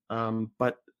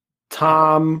 but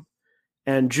Tom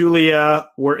and Julia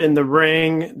were in the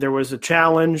ring. There was a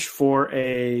challenge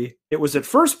it was at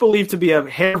first believed to be a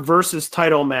hair versus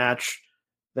title match,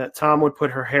 that Tom would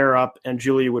put her hair up and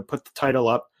Julia would put the title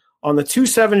up. On the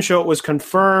 2-7 show, it was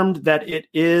confirmed that it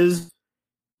is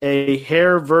a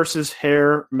hair versus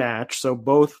hair match. So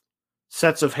both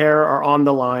sets of hair are on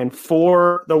the line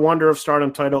for the Wonder of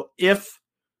Stardom title if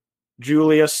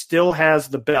Julia still has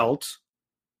the belt.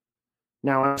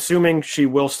 Now, I'm assuming she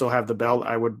will still have the belt.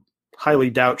 I would highly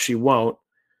doubt she won't.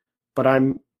 But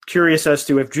I'm curious as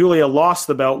to if Julia lost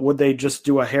the belt, would they just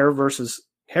do a hair versus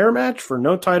hair match for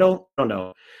no title? I don't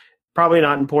know. Probably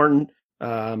not important.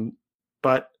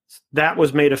 But that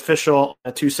was made official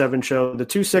at 2-7 show. The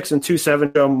 2-6 and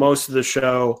 2-7 show, most of the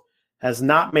show has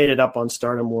not made it up on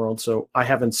Stardom World, so I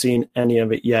haven't seen any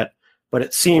of it yet. But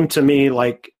it seemed to me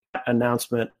like that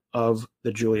announcement of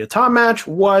the Julia Tom match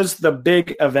was the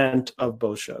big event of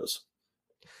both shows.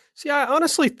 See, I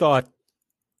honestly thought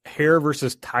hair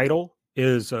versus title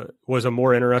was a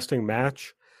more interesting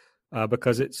match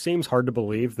because it seems hard to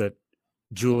believe that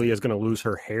Julia is going to lose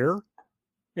her hair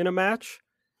in a match,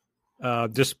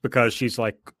 just because she's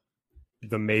like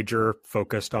the major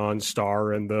focused on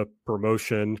star in the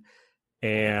promotion.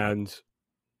 And,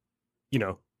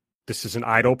 this is an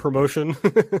idol promotion.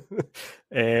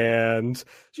 And,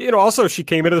 also she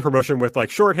came into the promotion with like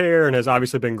short hair and has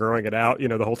obviously been growing it out,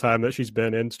 the whole time that she's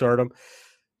been in Stardom.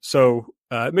 So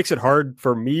it makes it hard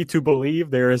for me to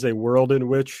believe there is a world in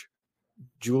which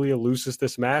Julia loses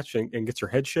this match and gets her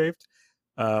head shaved.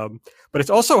 But it's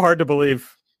also hard to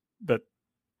believe that,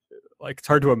 like, it's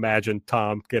hard to imagine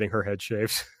Tom getting her head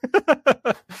shaved.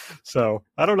 So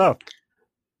I don't know.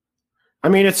 I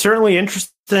mean, it's certainly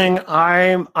interesting.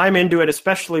 I'm into it,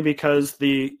 especially because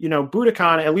the,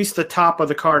 Budokan, at least the top of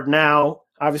the card now,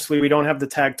 obviously we don't have the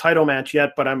tag title match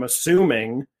yet, but I'm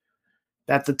assuming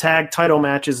that the tag title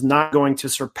match is not going to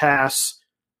surpass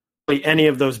any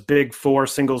of those big 4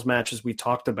 singles matches we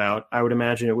talked about. I would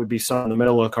imagine it would be some in the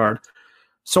middle of the card.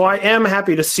 So I am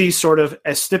happy to see sort of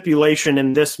a stipulation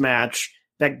in this match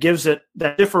that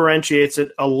differentiates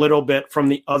it a little bit from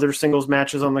the other singles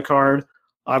matches on the card.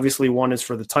 Obviously, one is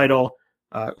for the title.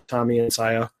 Tommy and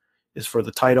Saya is for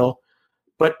the title.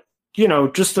 But,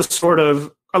 just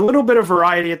a little bit of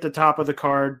variety at the top of the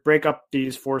card, break up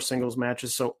these 4 singles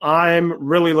matches. So I'm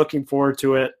really looking forward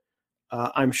to it.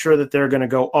 I'm sure that they're going to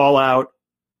go all out,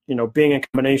 being a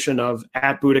combination of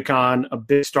at Budokan, a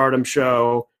big Stardom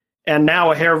show, and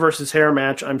now a hair versus hair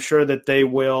match. I'm sure that they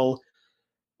will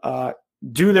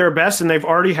do their best, and they've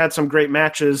already had some great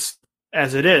matches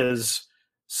as it is.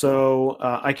 So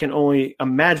I can only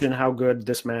imagine how good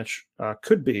this match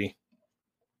could be.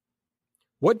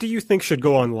 What do you think should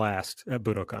go on last at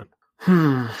Budokan?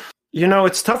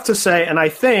 It's tough to say, and I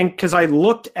think, because I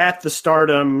looked at the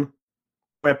Stardom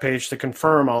webpage to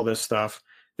confirm all this stuff,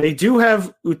 they do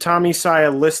have Utami Saya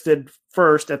listed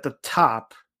first at the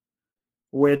top,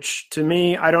 which to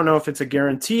me, I don't know if it's a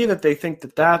guarantee that they think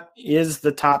that is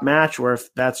the top match or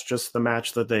if that's just the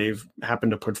match that they've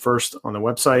happened to put first on the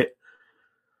website.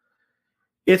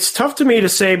 It's tough to me to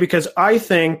say because I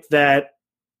think that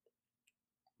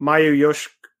Mayu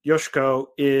Yoshiko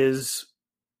is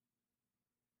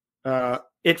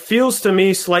it feels to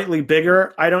me slightly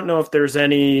bigger. I don't know if there's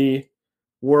any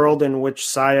world in which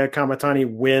Saya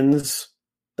Kamatani wins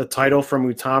the title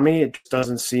from Utami. It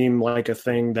doesn't seem like a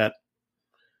thing that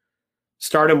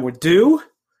Stardom would do.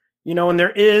 And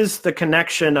there is the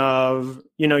connection of,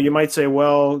 you might say,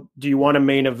 well, do you want to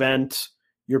main event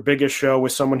your biggest show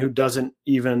with someone who doesn't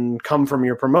even come from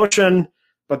your promotion?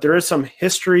 But there is some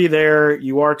history there.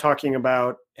 You are talking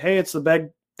about, hey, it's the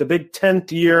big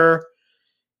 10th year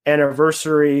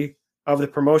anniversary of the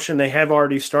promotion. They have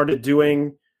already started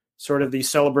doing sort of these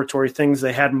celebratory things.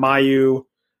 They had Mayu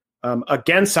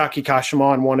against Saki Kashima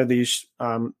on one of these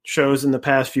shows in the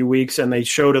past few weeks, and they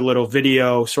showed a little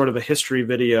video, sort of a history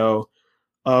video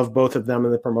of both of them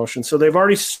in the promotion. So they've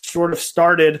already sort of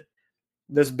started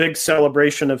this big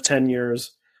celebration of 10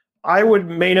 years. I would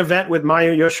main event with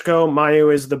Mayu Yoshiko.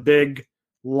 Mayu is the big,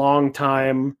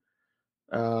 long-time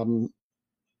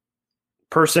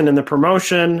person in the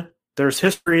promotion. There's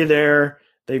history there.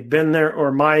 They've been there,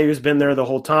 or Mayu's been there the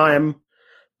whole time.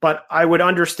 But I would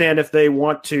understand if they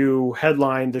want to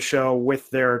headline the show with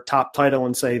their top title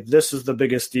and say, this is the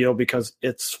biggest deal because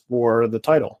it's for the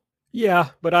title. Yeah,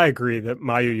 but I agree that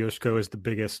Mayu Yoshiko is the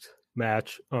biggest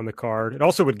match on the card. It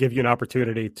also would give you an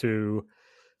opportunity to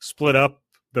split up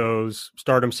those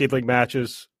Stardom Seed League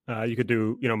matches. You could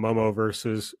do, Momo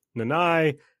versus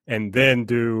Nanai, and then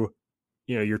do,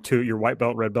 your white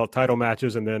belt, red belt title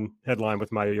matches, and then headline with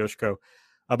Mayu Yoshiko.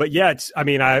 But yeah,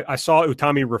 I saw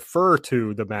Utami refer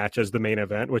to the match as the main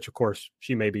event, which of course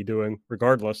she may be doing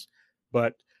regardless.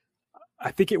 But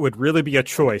I think it would really be a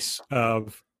choice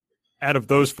of, out of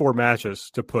those 4 matches,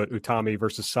 to put Utami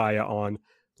versus Saya on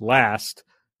last.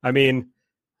 I mean,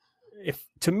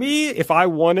 if I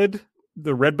wanted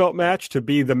the red belt match to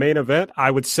be the main event,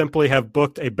 I would simply have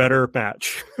booked a better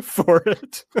match for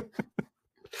it.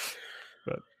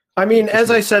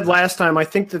 As I said last time, I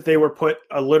think that they were put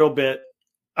a little bit.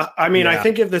 I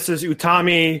think if this is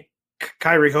Utami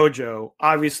Kairi Hojo,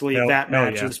 obviously that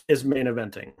match is main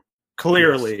eventing.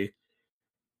 Clearly, yes.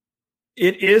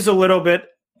 It is a little bit.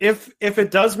 If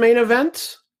it does main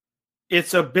event,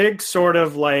 it's a big sort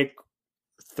of like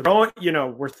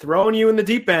we're throwing you in the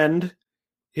deep end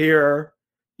here.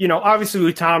 Obviously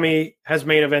Utami has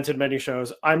main evented many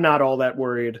shows. I'm not all that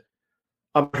worried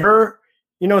about her.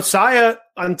 Saya,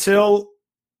 until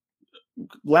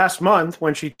last month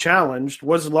when she challenged,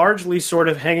 was largely sort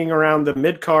of hanging around the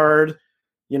mid card.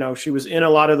 She was in a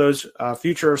lot of those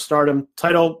Future of Stardom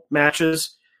title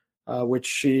matches, which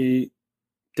she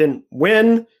didn't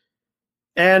win.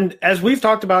 And as we've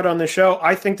talked about on the show,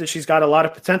 I think that she's got a lot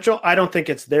of potential. I don't think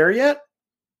it's there yet.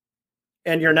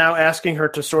 And you're now asking her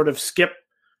to sort of skip,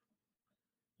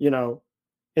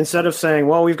 instead of saying,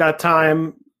 well, we've got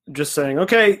time, just saying,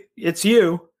 okay, it's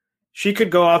you. She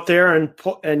could go out there and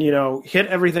hit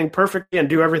everything perfectly and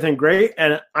do everything great.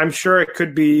 And I'm sure it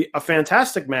could be a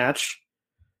fantastic match.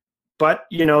 But,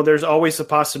 there's always the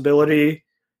possibility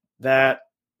that,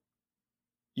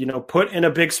 put in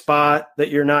a big spot that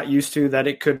you're not used to, that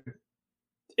it could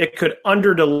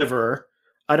underdeliver.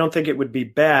 I don't think it would be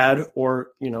bad or,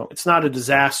 it's not a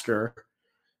disaster.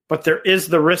 But there is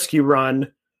the risk you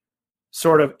run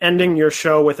sort of ending your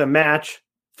show with a match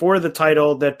for the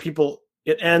title that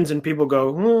it ends and people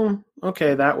go,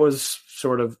 okay, that was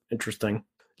sort of interesting.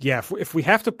 Yeah, if we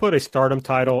have to put a Stardom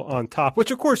title on top,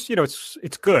 which of course,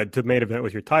 it's good to main event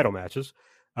with your title matches,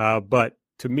 but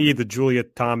to me, the Julia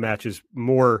Tom match is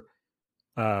more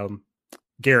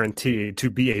guaranteed to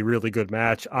be a really good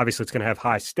match. Obviously, it's going to have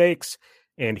high stakes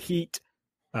and heat,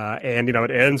 and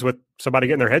it ends with somebody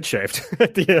getting their head shaved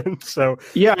at the end. So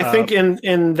yeah, I think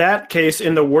in that case,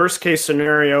 in the worst case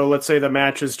scenario, let's say the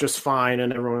match is just fine,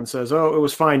 and everyone says, "Oh, it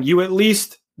was fine." You at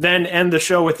least then end the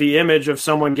show with the image of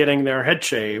someone getting their head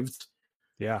shaved.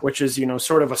 Yeah, which is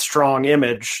sort of a strong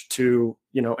image to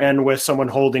end with someone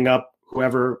holding up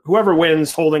whoever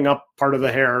wins, holding up part of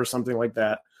the hair or something like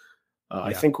that.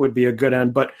 I think would be a good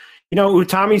end. But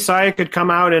Utami Saya could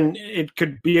come out and it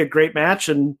could be a great match,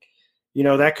 and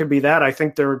that could be that. I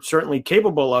think they're certainly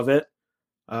capable of it.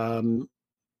 But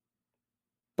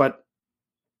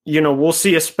we'll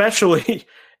see, especially.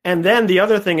 And then the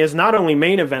other thing is not only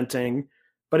main eventing,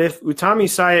 but if Utami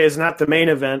Saya is not the main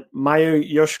event, Mayu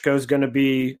Yoshiko is going to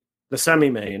be the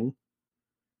semi-main.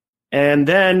 And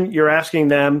then you're asking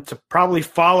them to probably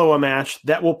follow a match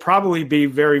that will probably be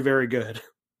very, very good.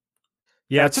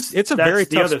 Yeah, it's a very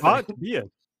tough spot to be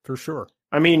in, for sure.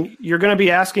 I mean, you're going to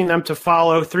be asking them to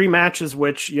follow 3 matches,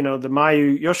 which, the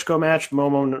Mayu Yoshiko match,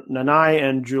 Momo Nanai,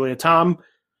 and Julia Tom,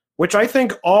 which I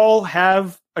think all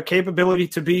have a capability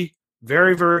to be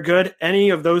very, very good.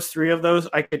 Any of those 3 of those,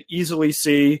 I could easily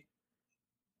see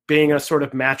being a sort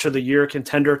of match of the year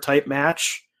contender type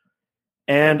match.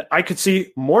 And I could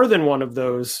see more than one of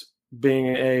those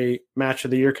being a match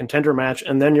of the year contender match.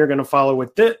 And then you're going to follow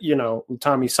with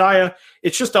Utami Saya.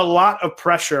 It's just a lot of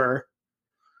pressure.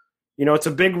 It's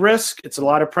a big risk. It's a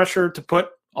lot of pressure to put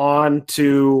on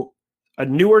to a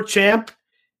newer champ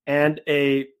and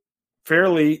a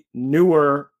fairly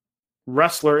newer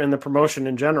wrestler in the promotion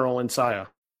in general in Saya.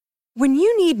 When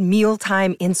you need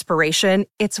mealtime inspiration,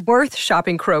 it's worth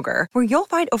shopping Kroger, where you'll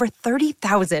find over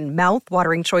 30,000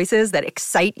 mouth-watering choices that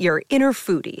excite your inner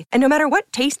foodie. And no matter what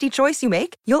tasty choice you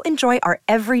make, you'll enjoy our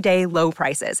everyday low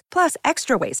prices, plus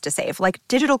extra ways to save, like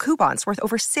digital coupons worth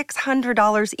over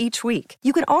 $600 each week.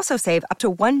 You can also save up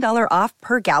to $1 off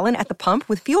per gallon at the pump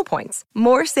with fuel points.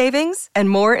 More savings and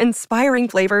more inspiring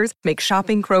flavors make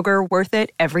shopping Kroger worth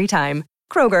it every time.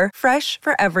 Kroger, fresh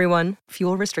for everyone.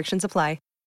 Fuel restrictions apply.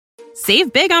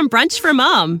 Save big on brunch for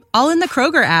mom, all in the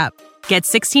Kroger app. Get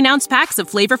 16-ounce packs of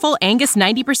flavorful Angus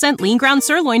 90% lean ground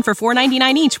sirloin for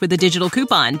 $4.99 each with a digital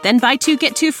coupon. Then buy 2,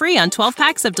 get 2 free on 12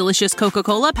 packs of delicious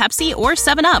Coca-Cola, Pepsi, or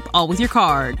 7-Up, all with your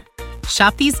card.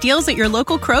 Shop these deals at your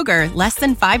local Kroger, less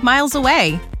than 5 miles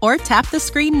away. Or tap the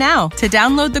screen now to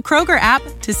download the Kroger app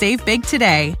to save big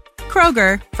today.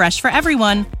 Kroger, fresh for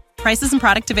everyone. Prices and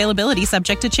product availability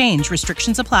subject to change.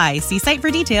 Restrictions apply. See site for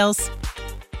details.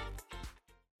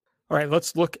 All right,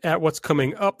 let's look at what's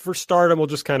coming up for Stardom. We'll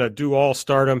just kind of do all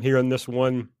Stardom here in this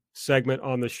one segment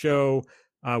on the show.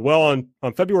 On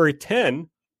February 10,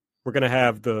 we're going to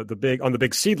have the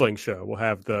big Seedling show. We'll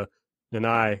have the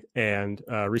Nanai and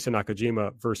Risa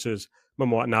Nakajima versus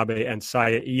Momo Watanabe and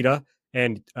Saya Iida.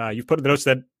 And you've put in the notes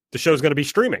that the show is going to be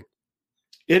streaming.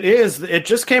 It is. It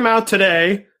just came out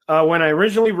today. When I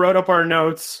originally wrote up our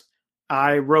notes,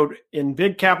 I wrote in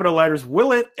big capital letters,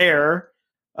 "Will it air?"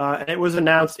 And it was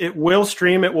announced it will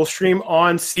stream. It will stream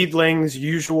on Seedling's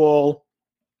usual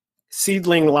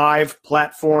Seedling Live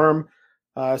platform.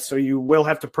 So you will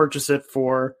have to purchase it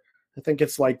for, I think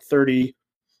it's like $33.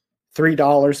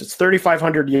 It's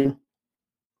 3,500 yen.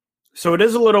 So it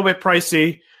is a little bit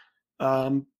pricey,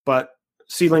 but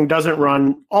Seedling doesn't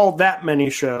run all that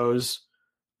many shows.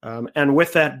 And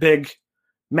with that big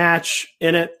match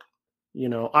in it,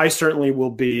 I certainly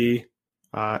will be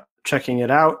checking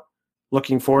it out.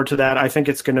 Looking forward to that. I think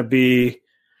it's going to be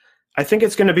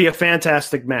a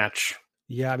fantastic match.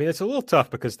 Yeah, I mean, it's a little tough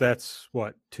because that's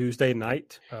Tuesday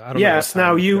night. I don't yes.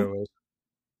 know you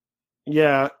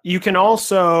can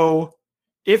also,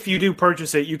 if you do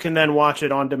purchase it, you can then watch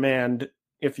it on demand,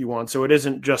 if you want. So it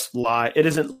isn't just live. It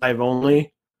isn't live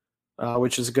only,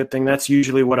 which is a good thing. That's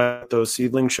usually what those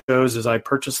seedling shows is I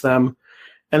purchase them.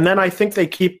 And then I think they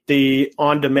keep the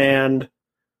on-demand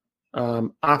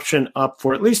option up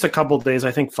for at least a couple of days.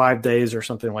 I think 5 days or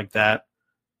something like that.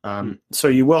 So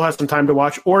you will have some time to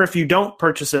watch. Or if you don't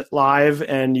purchase it live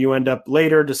and you end up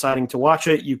later deciding to watch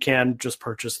it, you can just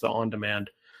purchase the on-demand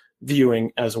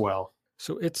viewing as well.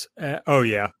 So it's at, oh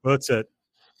yeah, well it's at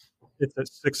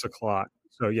 6 o'clock.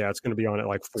 So yeah, it's going to be on at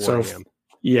like 4 a.m.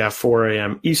 Yeah, 4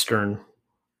 a.m. Eastern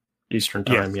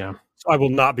time. Yeah. So I will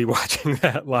not be watching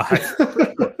that live.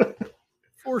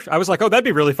 For sure. I was like, oh, that'd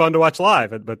be really fun to watch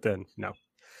live, but then no.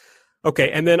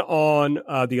 Okay, and then on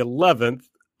the 11th,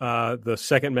 the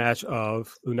second match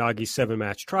of Unagi's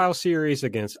 7-match trial series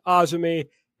against Azumi.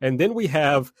 And then we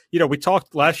have, we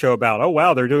talked last show about, oh,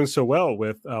 wow, they're doing so well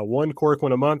with one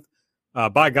Korakuen a month.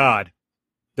 By God,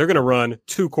 they're going to run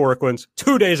 2 Korakuens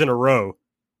 2 days in a row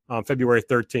on February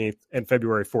 13th and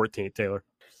February 14th, Taylor.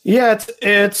 Yeah,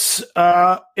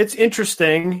 it's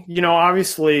interesting.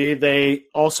 Obviously they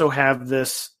also have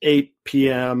this 8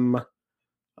 p.m.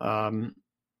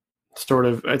 Sort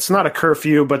of, it's not a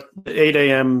curfew, but 8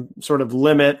 a.m. sort of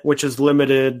limit, which has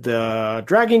limited the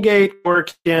Dragon Gate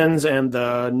Korakuens and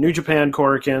the New Japan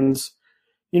Korakuens.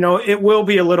 It will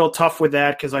be a little tough with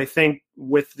that because I think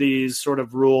with these sort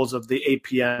of rules of the 8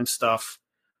 p.m. stuff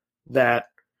that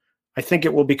I think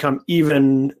it will become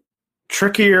even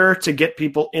trickier to get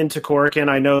people into Korakuen.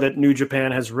 I know that New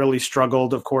Japan has really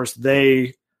struggled. Of course,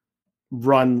 they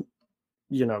run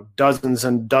dozens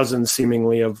and dozens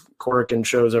seemingly of Korakuen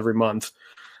shows every month.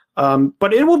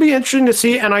 But it will be interesting to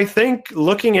see. And I think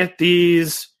looking at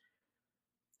these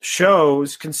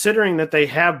shows, considering that they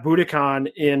have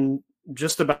Budokan in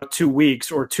just about 2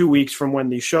 weeks or 2 weeks from when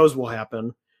these shows will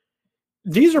happen,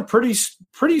 these are pretty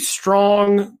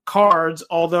strong cards,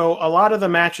 although a lot of the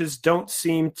matches don't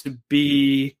seem to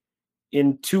be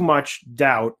in too much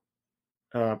doubt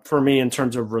for me in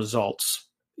terms of results.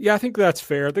 Yeah, I think that's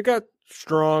fair. They got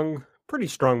pretty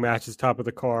strong matches top of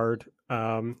the card.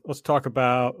 Let's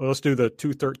do the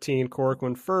 213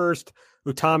 Korakuen first.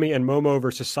 Utami and Momo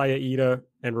versus Saya Ida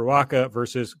and Ruaka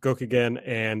versus Gokugen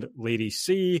and Lady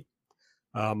C.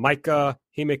 Maika,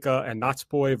 Himeka, and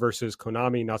Natsupoi versus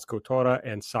Konami, Natsuko Tora,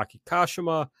 and Saki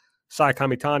Kashima. Sai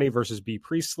Kamitani versus B.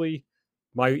 Priestley.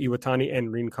 Mayu Iwatani and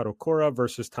Rin Kadokura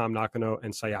versus Tam Nakano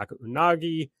and Sayaka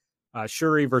Unagi.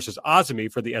 Shuri versus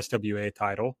Azumi for the SWA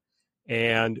title.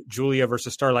 And Julia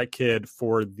versus Starlight Kid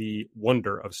for the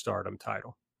Wonder of Stardom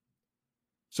title.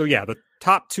 So yeah, the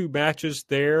top 2 matches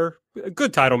there,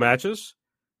 good title matches.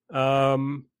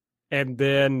 And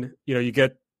then, you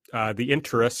get the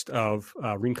interest of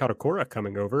Rin Kadokura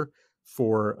coming over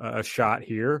for a shot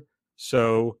here.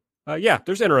 So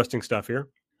there's interesting stuff here.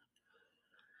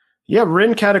 Yeah,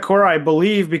 Rin Kadokura, I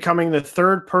believe, becoming the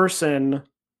 3rd person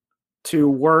to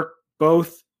work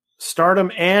both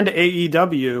Stardom and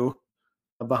AEW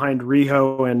behind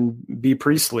Riho and B.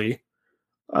 Priestley.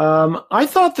 I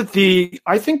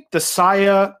think the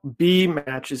Saya B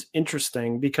match is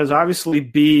interesting because obviously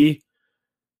B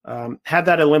had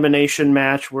that elimination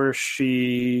match where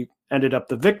she ended up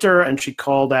the victor and she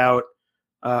called out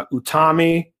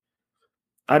Utami.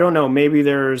 I don't know. Maybe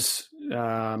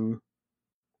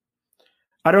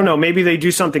maybe they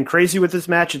do something crazy with this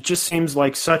match. It just seems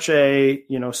like such a,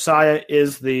 Saya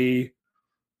is the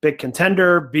big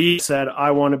contender. B said,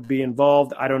 I want to be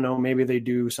involved. I don't know. Maybe they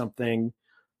do something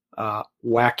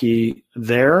wacky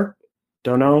there.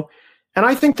 Don't know. And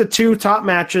I think the 2 top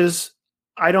matches,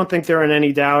 I don't think they're in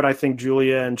any doubt. I think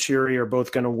Julia and Shuri are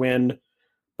both going to win.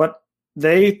 But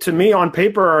they, to me, on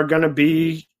paper, are going to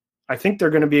be, I think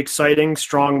they're going to be exciting,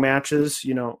 strong matches.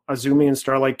 Azumi and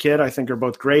Starlight Kid, I think, are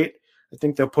both great. I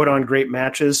think they'll put on great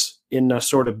matches in a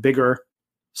sort of bigger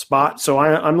spot. So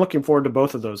I'm looking forward to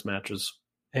both of those matches.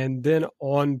 And then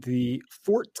on the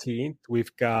 14th,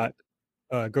 we've got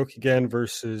Gokugen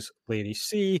versus Lady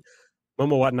C,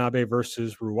 Momo Watanabe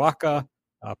versus Ruaka.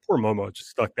 Poor Momo, just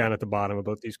stuck down at the bottom of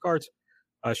both these cards.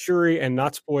 Shuri and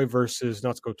Natsupoi versus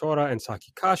Natsuko Tora and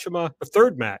Saki Kashima. The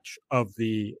 3rd match of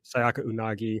the Sayaka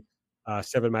Unagi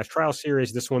 7-match trial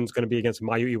series. This one's going to be against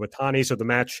Mayu Iwatani. So the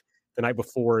match the night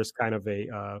before is kind of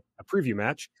a preview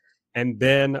match. And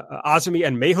then Azumi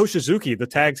and Meiho Suzuki, the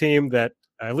tag team that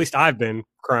at least I've been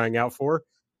crying out for,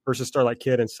 versus Starlight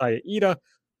Kid and Saya Ida.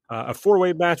 A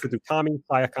 4-way match with Utami,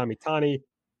 Saya Kamitani,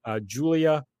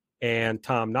 Julia, and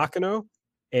Tam Nakano.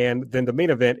 And then the main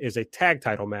event is a tag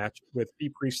title match with B.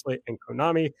 Priestley and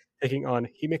Konami taking on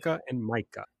Himeka and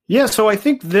Maika. Yeah, so I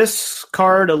think this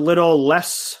card a little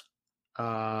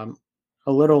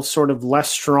sort of less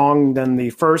strong than the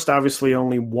first. Obviously,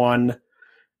 only one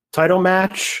title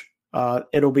match.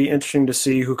 It'll be interesting to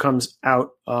see who comes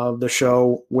out of the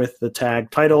show with the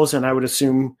tag titles, and I would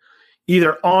assume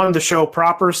either on the show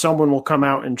proper, someone will come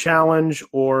out and challenge,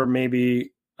 or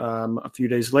maybe a few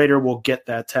days later we'll get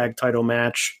that tag title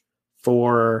match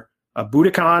for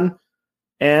Budokan.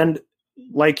 And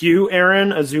like you, Aaron,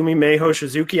 Azumi Meiho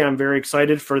Shizuki, I'm very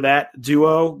excited for that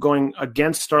duo going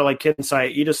against Starlight Kid and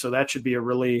Saida, so that should be a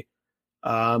really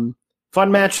fun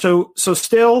match. So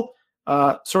still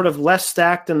sort of less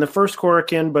stacked than the first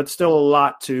Korakuen, but still a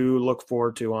lot to look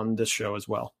forward to on this show as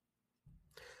well.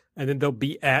 And then they'll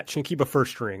be at Shinkiba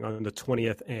First Ring on the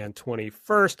 20th and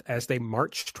 21st as they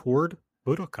march toward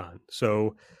Budokan.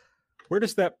 So where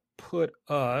does that put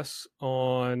us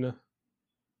on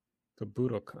the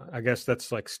Budokan? I guess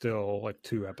that's like still like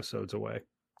 2 episodes away.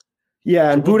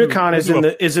 Yeah, and Budokan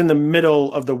is in the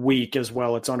middle of the week as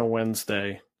well. It's on a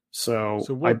Wednesday. So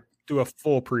we'll do a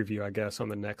full preview, I guess, on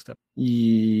the next episode.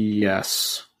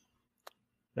 Yes.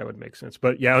 That would make sense.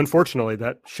 But yeah, unfortunately,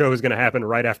 that show is going to happen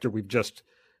right after we've just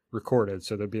recorded.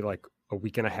 So there'll be like a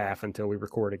week and a half until we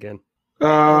record again.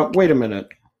 Wait a minute.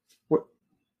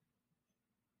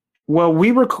 Well,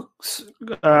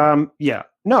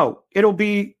 it'll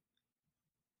be,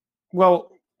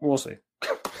 well, we'll see.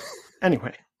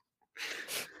 Anyway.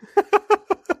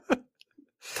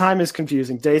 Time is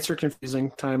confusing. Dates are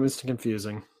confusing. Time is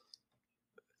confusing.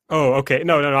 Oh, okay.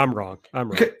 No, I'm wrong.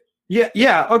 Okay.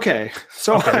 Yeah, okay.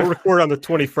 So we'll record on the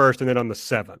 21st and then on the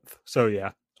 7th. So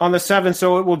yeah. On the 7th,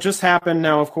 so it will just happen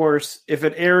now, of course. If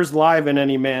it airs live in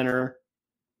any manner,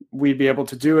 we'd be able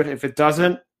to do it. If it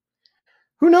doesn't,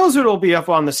 who knows it'll be up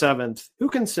on the 7th? Who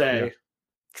can say? Yeah,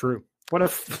 true. What a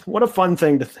fun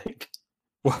thing to think.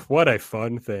 What a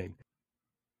fun thing.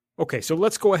 Okay, so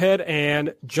let's go ahead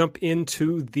and jump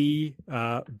into the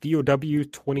VOW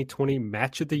 2020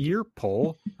 Match of the Year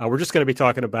poll. We're just going to be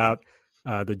talking about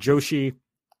the Joshi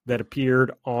that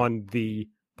appeared on the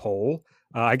poll.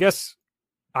 I guess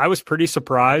I was pretty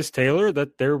surprised, Taylor,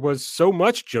 that there was so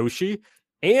much Joshi,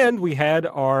 and we had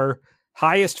our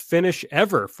highest finish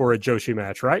ever for a Joshi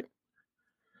match, right?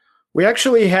 We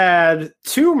actually had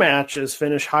 2 matches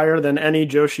finish higher than any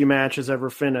Joshi match has ever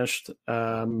finished.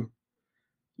 As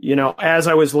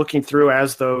I was looking through,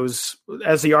 as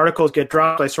the articles get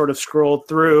dropped, I sort of scrolled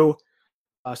through,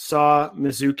 saw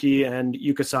Mizuki and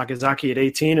Yuka Sakazaki at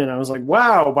 18, and I was like,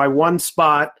 wow, by 1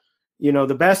 spot,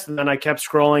 the best. And then I kept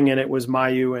scrolling, and it was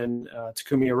Mayu and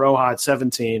Takumi Iroha at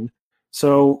 17.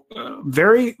 So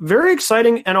very, very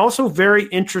exciting, and also very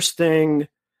interesting.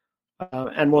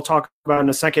 And we'll talk about in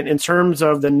a second in terms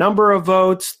of the number of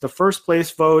votes, the first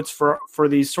place votes for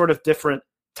these sort of different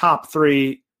top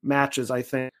 3 matches. I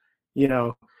think,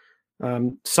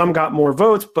 some got more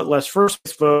votes, but less first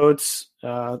place votes.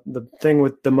 The thing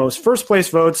with the most first place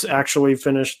votes actually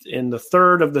finished in the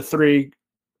 3rd of the 3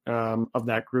 of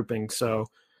that grouping. So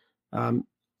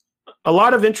a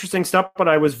lot of interesting stuff, but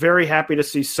I was very happy to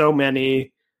see so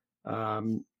many,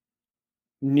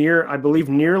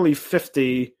 nearly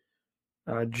 50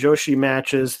 Joshi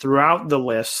matches throughout the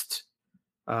list,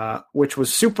 which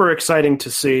was super exciting to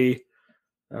see.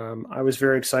 I was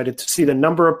very excited to see the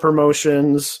number of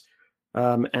promotions,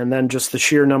 and then just the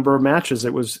sheer number of matches.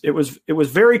 It was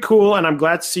very cool, and I'm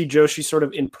glad to see Joshi sort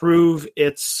of improve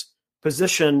its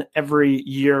position every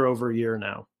year over year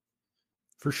now.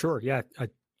 For sure, yeah.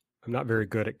 I'm not very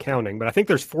good at counting, but I think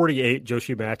there's 48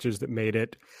 Joshi matches that made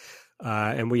it,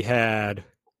 and we had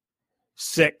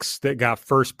 6 that got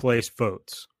first place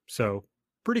votes. So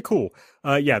pretty cool.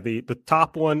 The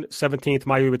top one, 17th,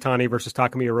 Mayu Iwatani versus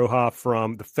Takumi Iroha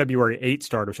from the February 8th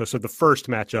starter show. So the first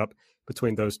matchup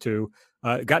between those two.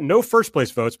 Got no first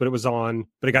place votes, but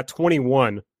it got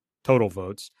 21 total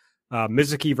votes.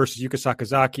 Mizuki versus Yuka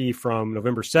Sakazaki from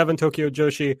November 7 Tokyo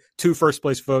Joshi, 2 first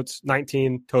place votes,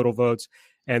 19 total votes.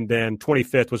 And then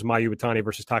 25th was Mayu Iwatani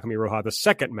versus Takumi Iroha, the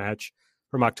second match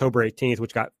from October 18th,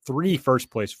 which got 3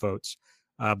 first place votes,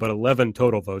 but 11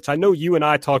 total votes. I know you and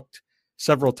I talked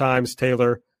several times,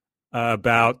 Taylor,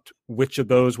 about which of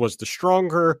those was the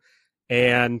stronger.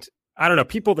 And I don't know,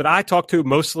 people that I talked to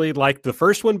mostly liked the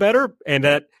first one better. And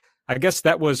that, I guess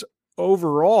that was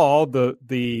overall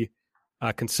the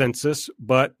consensus,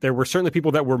 but there were certainly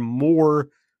people that were more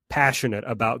passionate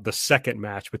about the second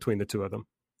match between the two of them.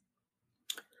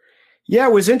 Yeah,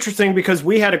 it was interesting because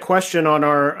we had a question on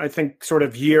our, I think, sort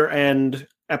of year-end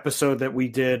episode that we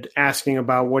did asking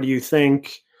about what do you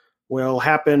think will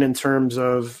happen in terms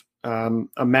of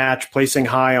a match placing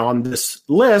high on this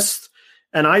list.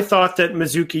 And I thought that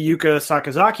Mizuki Yuka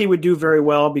Sakazaki would do very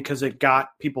well because it got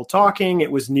people talking.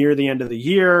 It was near the end of the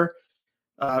year.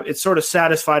 It sort of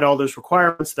satisfied all those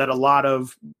requirements that a lot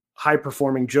of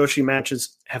high-performing Joshi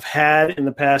matches have had in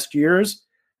the past years.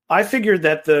 I figured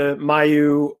that the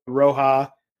Mayu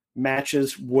Roja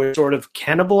matches would sort of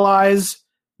cannibalize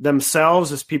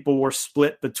themselves as people were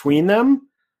split between them.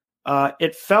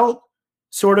 It felt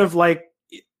sort of like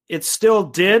it still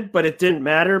did, but it didn't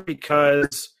matter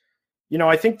because,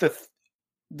 I think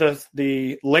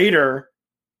the later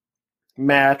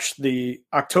match, the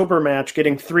October match,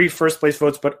 getting 3 first-place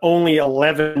votes, but only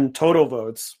 11 total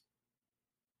votes,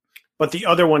 but the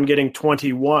other one getting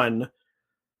 21,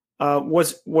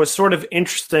 was sort of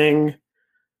interesting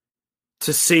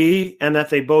to see, and that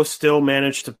they both still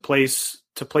managed to place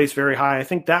very high. I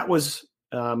think that was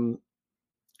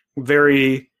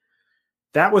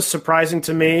surprising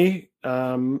to me.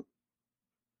 Other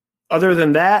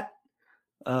than that,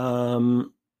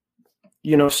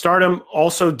 Stardom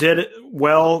also did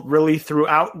well really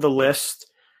throughout the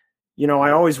list.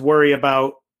 I always worry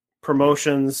about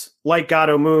promotions like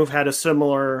Gato Move. I had a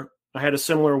similar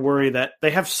worry that they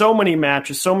have so many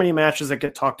matches that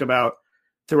get talked about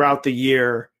throughout the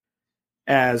year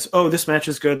as, oh, this match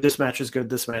is good, this match is good,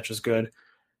 this match is good.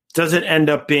 Does it end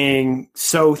up being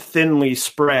so thinly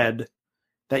spread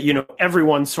that,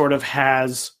 everyone sort of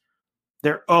has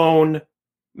their own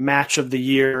match of the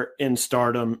year in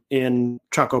Stardom, in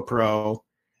Choco Pro?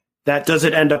 That does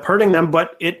it end up hurting them?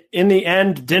 But it, in the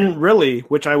end, didn't really,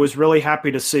 which I was really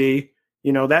happy to see.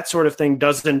 That sort of thing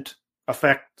doesn't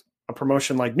affect a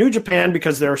promotion like New Japan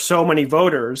because there are so many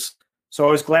voters. So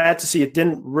I was glad to see it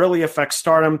didn't really affect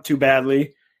Stardom too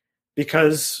badly,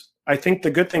 because I think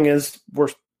the good thing is we're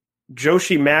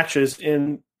Joshi matches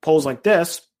in polls like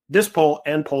this poll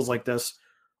and polls like this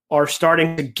are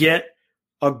starting to get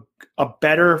a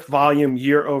better volume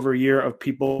year over year of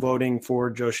people voting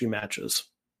for Joshi matches.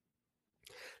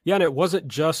 Yeah, and it wasn't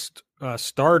just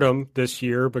Stardom this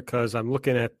year, because I'm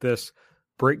looking at this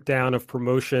breakdown of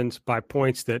promotions by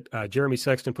points that Jeremy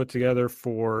Sexton put together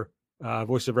for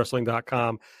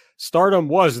voicesofwrestling.com. Stardom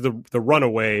was the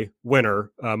runaway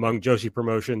winner among Joshi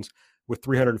promotions with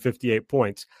 358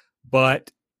 points.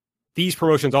 But these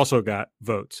promotions also got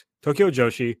votes. Tokyo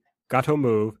Joshi, Gato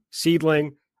Move,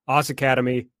 Seedling, Oz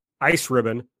Academy, Ice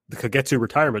Ribbon, the Kagetsu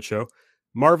Retirement Show,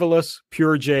 Marvelous,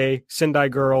 Pure J, Sendai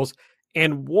Girls,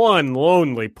 and one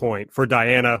lonely point for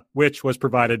Diana, which was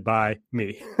provided by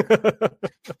me.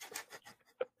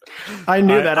 I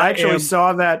knew that. I actually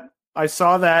saw that. I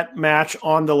saw that match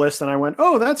on the list, and I went,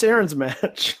 oh, that's Aaron's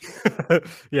match.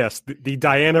 Yes, the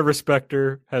Diana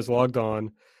Respecter has logged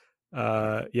on.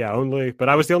 But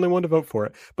I was the only one to vote for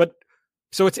it. But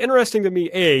so it's interesting to me,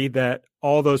 that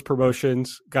all those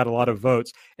promotions got a lot of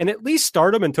votes, and at least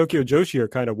Stardom and Tokyo Joshi are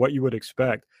kind of what you would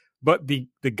expect. But the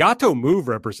Gato Move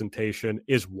representation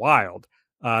is wild.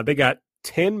 They got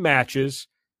 10 matches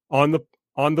on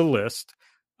the list,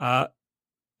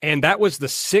 and that was the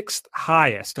 6th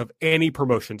highest of any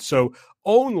promotion. So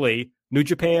only New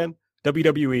Japan,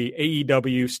 WWE,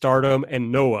 AEW, Stardom,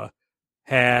 and Noah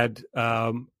had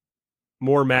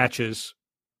more matches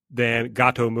than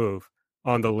Gato Move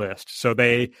on the list. So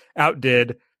they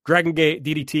outdid Dragon Gate,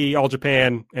 DDT, All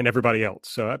Japan, and everybody else.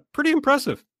 So pretty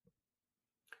impressive.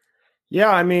 Yeah,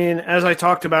 I mean, as I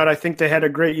talked about, I think they had a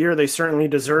great year. They certainly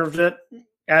deserved it.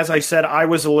 As I said, I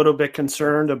was a little bit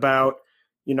concerned about,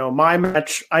 my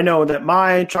match. I know that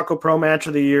my Choco Pro match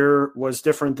of the year was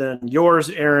different than yours,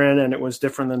 Aaron, and it was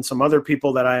different than some other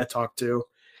people that I had talked to.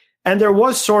 And there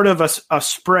was sort of a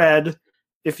spread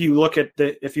if you look at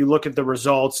the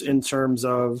results in terms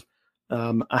of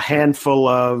a handful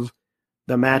of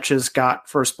the matches got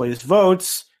first place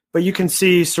votes. But you can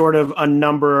see sort of a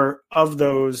number of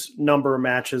those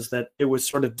matches that it was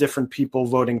sort of different people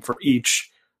voting for each.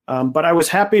 But I was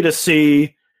happy to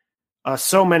see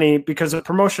so many, because a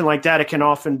promotion like that, it can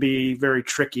often be very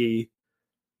tricky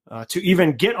to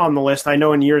even get on the list. I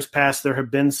know in years past there have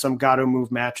been some Gato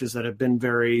Move matches that have been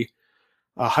very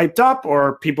hyped up,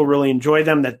 or people really enjoy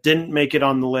them, that didn't make it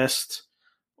on the list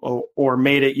or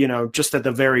made it, just at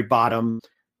the very bottom.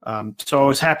 So I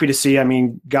was happy to see,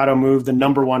 Gato Move, the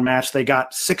number one match, they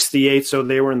got 68. So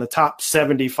they were in the top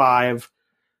 75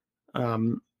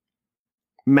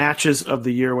 matches of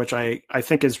the year, which I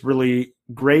think is really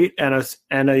great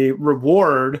and a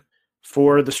reward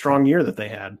for the strong year that they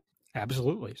had.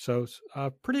 Absolutely. So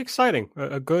pretty exciting,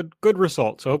 a good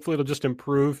result. So hopefully it'll just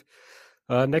improve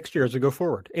next year as we go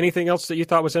forward. Anything else that you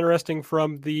thought was interesting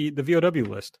from the VOW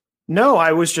list? No,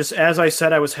 I was just, as I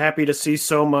said, I was happy to see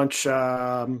so much,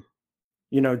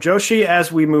 Joshi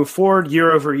as we move forward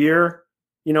year over year.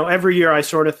 Every year I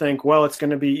sort of think, well, it's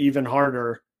going to be even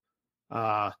harder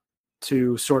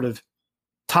to sort of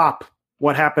top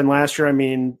what happened last year.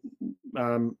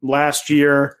 Last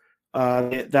year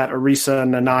that Arisa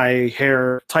Nanai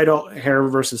hair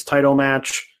versus title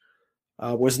match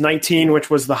was 19, which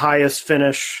was the highest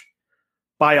finish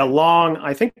by a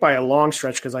long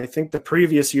stretch, because I think the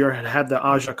previous year had the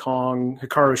Aja Kong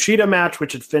Hikaru Shida match,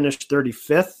 which had finished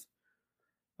 35th,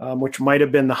 which might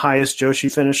have been the highest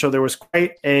Joshi finish. So there was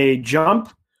quite a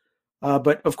jump.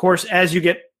 But of course, as you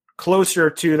get closer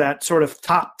to that sort of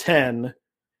top 10,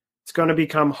 it's going to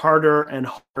become harder and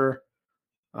harder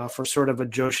for sort of a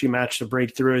Joshi match to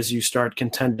break through as you start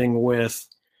contending with,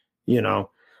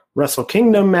 Wrestle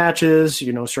Kingdom matches,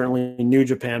 certainly New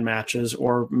Japan matches,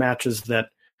 or matches that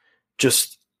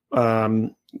just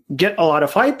get a lot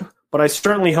of hype. But I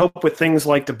certainly hope with things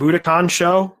like the Budokan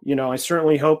show, I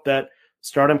certainly hope that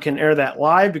Stardom can air that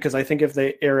live, because I think if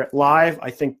they air it live,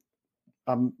 I think,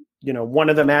 one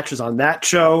of the matches on that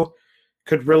show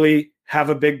could really have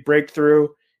a big breakthrough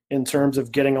in terms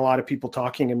of getting a lot of people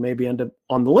talking and maybe end up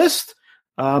on the list.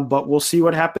 But we'll see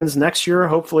what happens next year.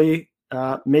 Hopefully,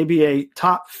 maybe a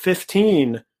top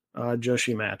 15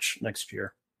 Joshi match next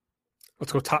year.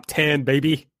 Let's go top 10,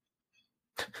 baby.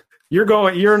 You know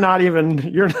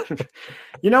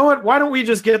what? Why don't we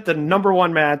just get the number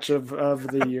one match of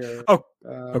the year? Oh,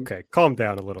 okay. Calm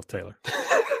down a little, Taylor.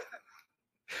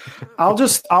 I'll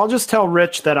just tell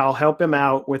Rich that I'll help him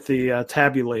out with the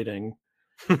tabulating,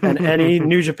 and any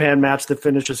New Japan match that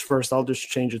finishes first, I'll just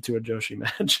change it to a Joshi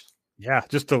match. Yeah,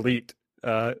 just delete.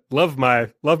 Love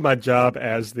my job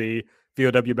as the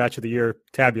VOW Match of the Year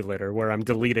tabulator, where I'm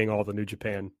deleting all the New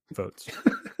Japan votes.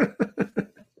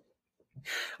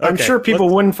 I'm sure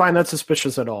people wouldn't find that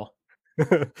suspicious at all.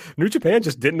 New Japan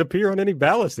just didn't appear on any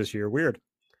ballots this year. Weird.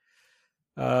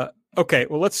 Okay,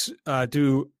 well, let's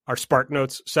do our Spark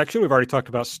Notes section. We've already talked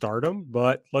about Stardom,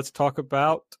 but let's talk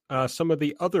about some of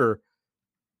the other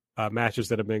matches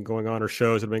that have been going on, or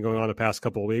shows that have been going on the past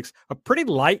couple of weeks. A pretty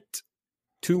light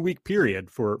 2-week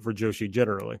period for Joshi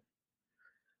generally.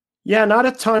 Yeah, not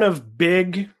a ton of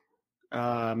big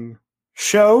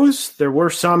shows. There were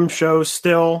some shows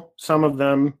still. Some of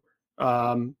them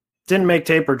didn't make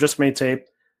tape or just made tape.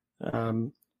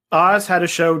 Oz had a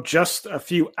show just a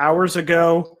few hours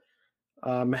ago,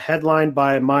 headlined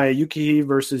by Maya Yuki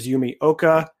versus Yumi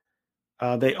Oka.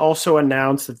 They also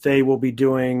announced that they will be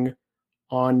doing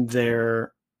on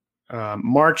their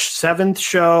March 7th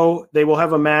show, they will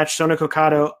have a match. Sonoko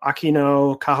Kato,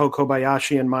 Akino, Kaho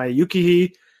Kobayashi, and Maya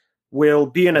Yuki will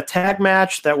be in a tag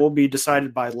match that will be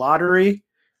decided by lottery.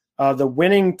 The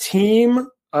winning team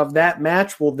of that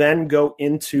match will then go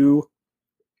into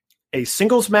a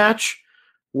singles match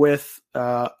with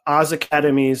Oz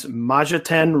Academy's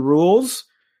Majiten rules.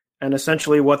 And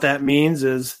essentially what that means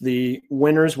is the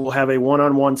winners will have a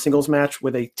one-on-one singles match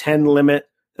with a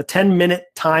 10-minute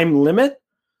time limit.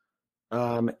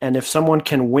 And if someone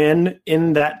can win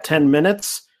in that 10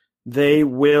 minutes, they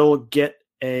will get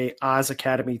a Oz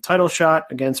Academy title shot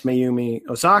against Mayumi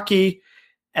Ozaki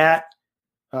at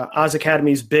Oz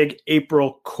Academy's big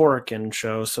April Korakuen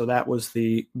show. So that was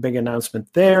the big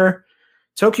announcement there.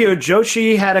 Tokyo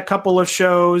Joshi had a couple of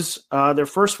shows. Their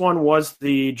first one was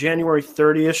the January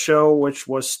 30th show, which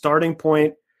was Starting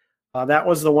Point. That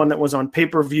was the one that was on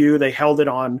pay-per-view. They held it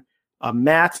on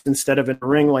mats instead of in a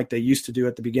ring like they used to do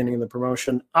at the beginning of the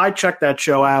promotion. I checked that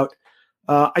show out.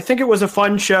 I think it was a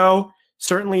fun show,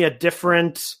 certainly a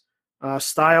different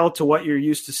style to what you're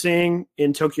used to seeing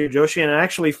in Tokyo Joshi. And I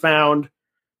actually found,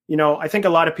 I think a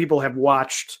lot of people have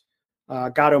watched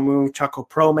Gato-Mu Chaco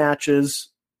Pro matches,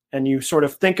 and you sort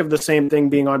of think of the same thing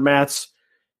being on mats.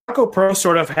 Chaco Pro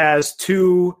sort of has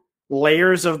two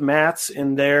layers of mats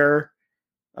in their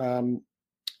in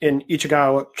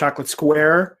Ichigawa Chocolate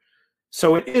Square.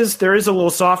 So there is a little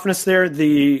softness there.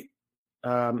 The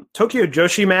Tokyo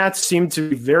Joshi mats seem to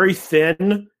be very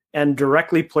thin and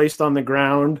directly placed on the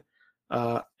ground,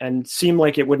 and seem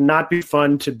like it would not be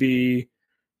fun to be,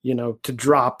 to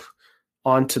drop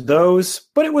onto those.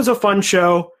 But it was a fun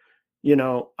show.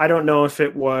 I don't know if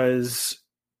it was,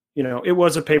 it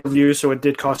was a pay-per-view, so it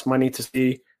did cost money to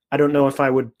see. I don't know if I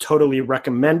would totally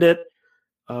recommend it,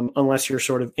 unless you're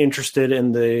sort of interested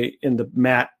in the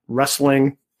mat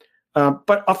wrestling.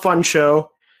 But a fun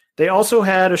show. They also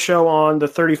had a show on the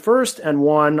 31st and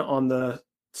one on the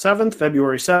 7th,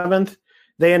 February 7th.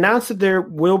 They announced that they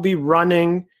will be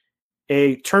running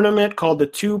a tournament called the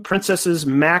Two Princesses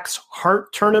Max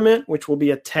Heart Tournament, which will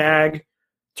be a tag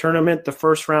tournament. The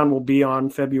first round will be on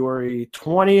February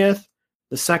 20th.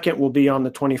 The second will be on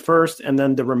the 21st, and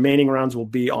then the remaining rounds will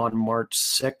be on March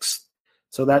 6th.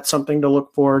 So that's something to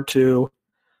look forward to.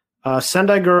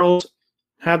 Sendai Girls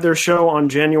had their show on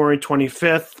January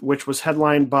 25th, which was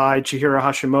headlined by Chihiro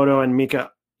Hashimoto and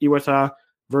Mika Iwata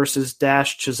versus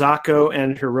Dash Chizako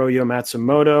and Hiroyo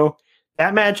Matsumoto.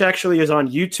 That match actually is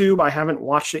on YouTube. I haven't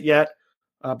watched it yet,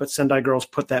 but Sendai Girls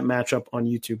put that match up on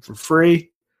YouTube for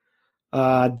free.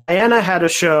 Diana had a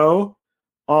show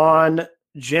on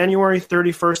January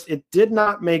 31st. It did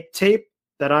not make tape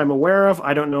that I'm aware of.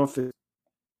 I don't know if it's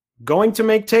going to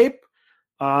make tape,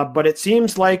 but it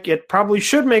seems like it probably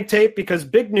should make tape because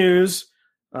big news.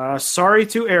 Sorry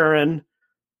to Aaron,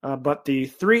 but the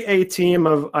 3A team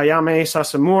of Ayame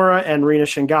Sasamura and Rina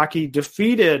Shingaki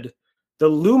defeated the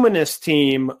Luminous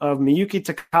team of Miyuki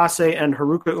Takase and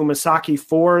Haruka Umasaki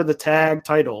for the tag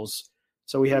titles.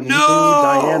 So we have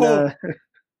Diana.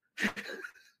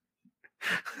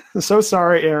 So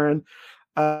sorry, Aaron.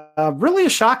 Really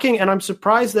shocking, and I'm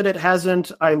surprised that it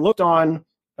hasn't. I looked on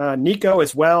Nico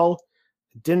as well.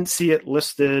 Didn't see it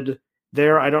listed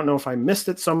there. I don't know if I missed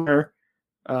it somewhere.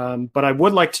 But I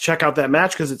would like to check out that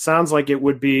match because it sounds like it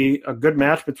would be a good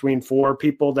match between four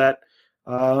people that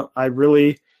I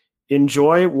really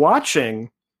enjoy watching.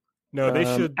 No,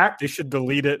 they should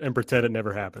delete it and pretend it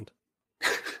never happened.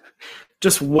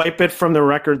 Just wipe it from the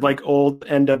record like old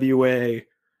NWA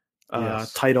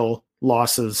title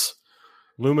losses.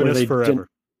 Luminous forever.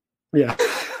 Yeah.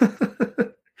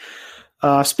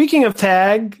 Speaking of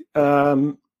tag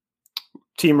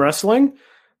team wrestling,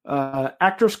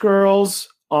 Actress Girls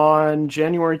on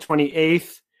January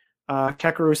 28th,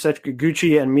 Kakeru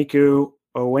Sekiguchi and Miku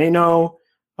Ueno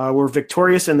were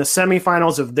victorious in the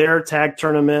semifinals of their tag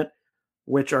tournament,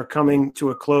 which are coming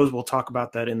to a close. We'll talk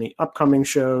about that in the upcoming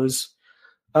shows.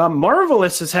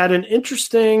 Marvelous has had an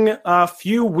interesting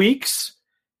few weeks.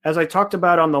 As I talked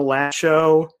about on the last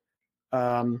show,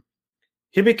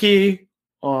 Hibiki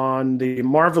on the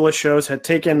Marvelous shows had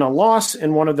taken a loss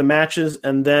in one of the matches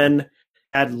and then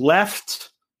had left.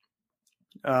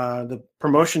 The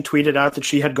promotion tweeted out that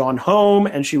she had gone home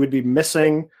and she would be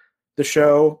missing the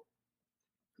show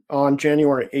on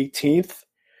January 18th.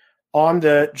 On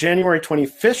the January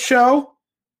 25th show,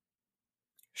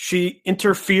 she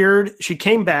interfered. She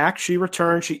came back. She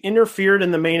returned. She interfered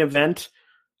in the main event,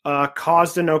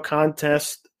 caused a no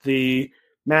contest. The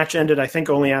match ended, I think,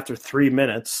 only after 3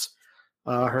 minutes.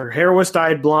 Her hair was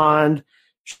dyed blonde.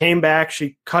 She came back.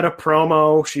 She cut a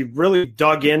promo. She really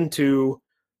dug into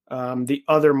the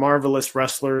other Marvelous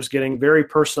wrestlers, getting very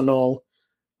personal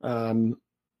in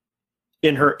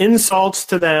her insults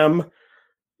to them.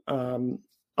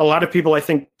 A lot of people, I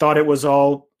think, thought it was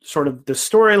all sort of the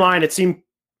storyline. It seemed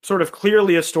sort of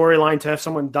clearly a storyline to have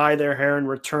someone dye their hair and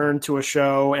return to a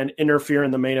show and interfere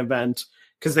in the main event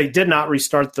because they did not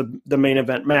restart the main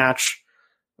event match.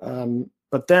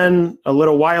 But then a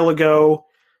little while ago,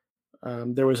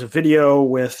 there was a video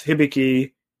with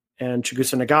Hibiki and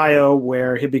Chigusa Nagayo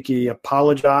where Hibiki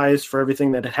apologized for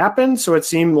everything that had happened. So it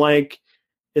seemed like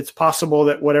it's possible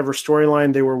that whatever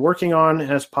storyline they were working on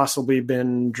has possibly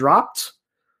been dropped.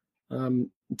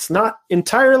 It's not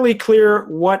entirely clear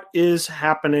what is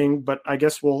happening, but I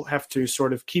guess we'll have to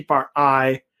sort of keep our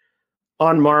eye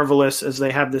on Marvelous as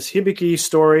they have this Hibiki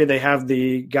story. They have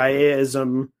the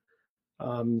Gaeism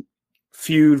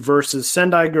feud versus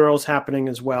Sendai Girls happening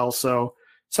as well. So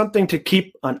something to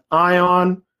keep an eye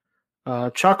on.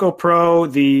 Choco Pro,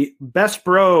 the best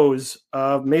bros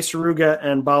of Mesaruga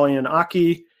and Balian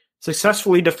Aki,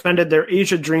 successfully defended their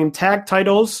Asia Dream tag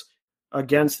titles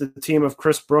against the team of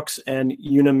Chris Brooks and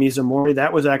Yuna Mizumori.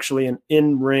 That was actually an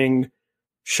in-ring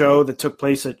show that took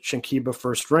place at Shinkiba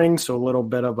First Ring, so a little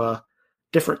bit of a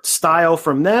different style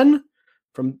from them.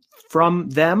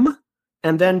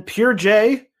 And then Pure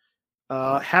J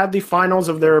had the finals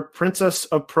of their Princess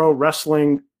of Pro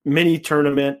Wrestling mini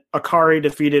tournament. Akari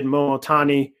defeated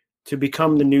Momotani to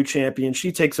become the new champion.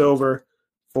 She takes over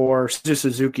for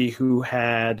Suzuki, who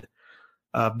had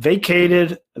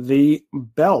vacated the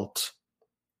belt.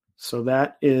 So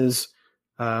that is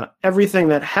everything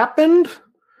that happened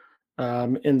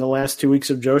in the last 2 weeks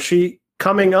of Joshi.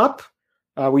 Coming up,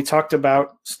 we talked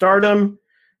about Stardom,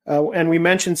 and we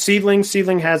mentioned Seedling.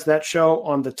 Seedling has that show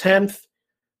on the 10th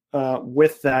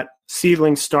with that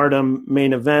Seedling Stardom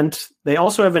main event. They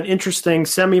also have an interesting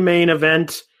semi-main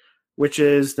event, which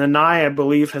is Nanai, I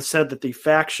believe, has said that the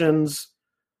factions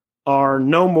are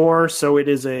no more, so it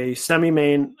is a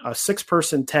semi-main, a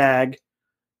 6-person tag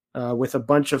with a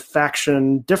bunch of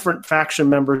different faction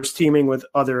members teaming with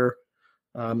other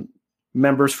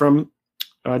members from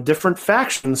different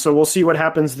factions. So we'll see what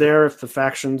happens there, if the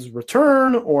factions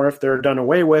return or if they're done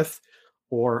away with,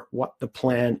 or what the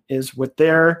plan is with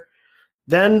there.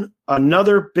 Then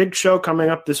another big show coming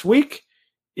up this week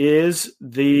is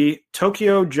the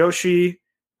Tokyo Joshi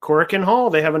Korakuen Hall.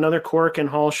 They have another Korakuen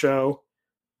Hall show.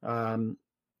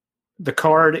 the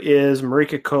card is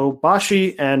Marika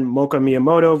Kobashi and Moka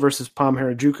Miyamoto versus Pam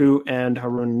Harajuku and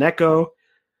Haruna Neko.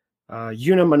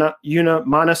 Yuna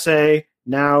Manase,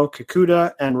 Nao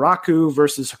Kikuta and Raku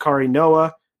versus Hikari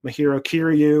Noa, Mahiro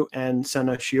Kiryu and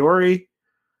Sena Shiori.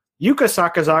 Yuka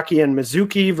Sakazaki and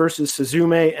Mizuki versus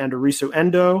Suzume and Arisu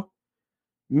Endo.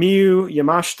 Miyu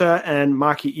Yamashita and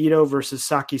Maki Ito versus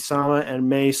Saki-sama and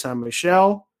Mei San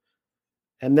Michel.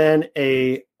 And then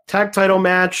a tag title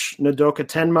match, Nodoka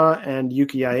Tenma and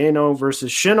Yuki Aeno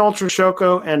versus Shin Ultra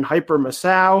Shoko and Hyper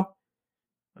Masao.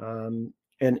 An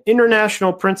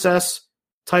International Princess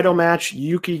title match,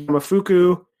 Yuki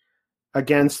Yamafuku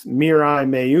against Mirai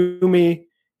Mayumi.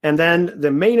 And then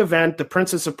the main event, the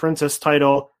Princess of Princess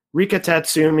title, Rika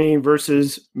Tatsumi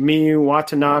versus Miyu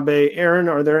Watanabe. Aaron,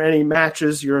 are there any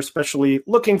matches you're especially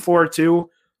looking forward to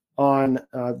on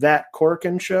that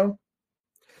Korakuen show?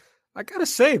 I gotta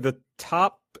say,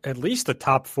 at least the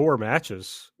top 4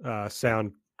 matches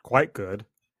sound quite good.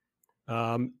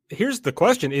 Here's the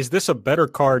question: is this a better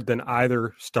card than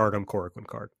either Stardom Korakuen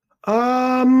card?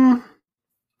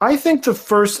 I think the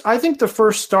first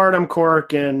Stardom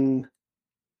Korakuen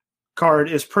card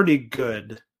is pretty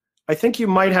good. I think you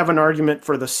might have an argument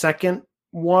for the second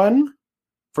one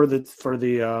for the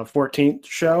 14th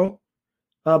show.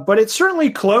 But it's certainly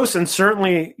close and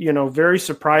certainly, very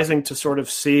surprising to sort of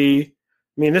see.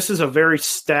 I mean, this is a very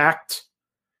stacked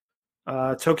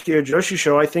Tokyo Joshi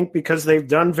show, I think, because they've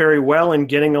done very well in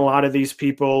getting a lot of these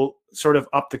people sort of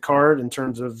up the card in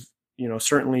terms of,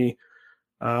 certainly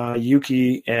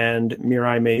Yuki and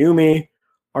Mirai Mayumi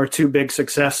are 2 big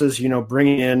successes.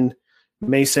 Bringing in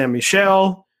Mei San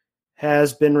Michel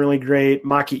has been really great.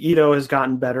 Maki Ito has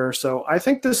gotten better. So I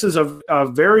think this is a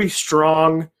very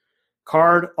strong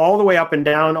card all the way up and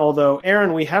down. Although,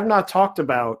 Aaron, we have not talked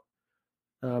about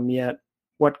yet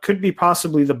what could be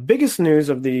possibly the biggest news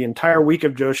of the entire week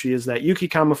of Joshi is that Yuki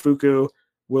Kamifuku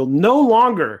will no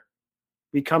longer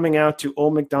be coming out to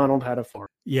Old MacDonald Had a Farm.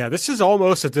 Yeah, this is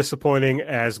almost as disappointing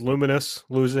as Luminous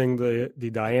losing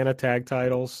the Diana tag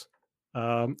titles.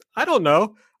 I don't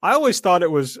know. I always thought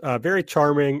it was very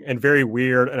charming and very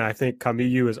weird, and I think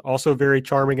Kamiyu is also very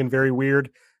charming and very weird,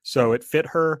 so it fit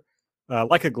her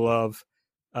like a glove.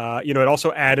 It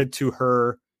also added to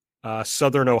her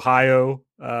Southern Ohio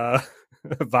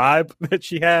vibe that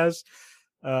she has.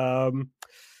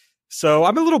 So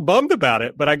I'm a little bummed about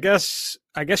it, but I guess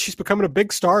she's becoming a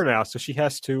big star now, so she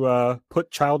has to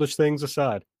put childish things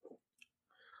aside.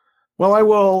 Well, I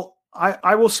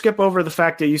will skip over the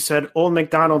fact that you said Old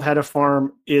MacDonald Had a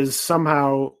Farm is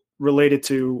somehow related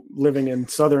to living in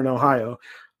Southern Ohio.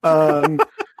 But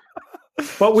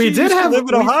we did have live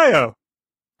in Ohio.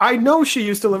 I know she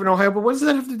used to live in Ohio, but what does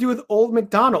that have to do with Old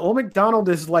MacDonald? Old MacDonald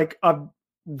is like a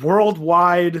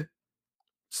worldwide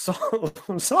song.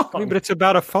 I mean, but it's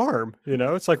about a farm,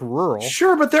 it's like rural.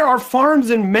 Sure, but there are farms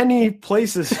in many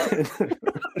places. I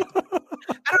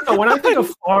don't know. When I think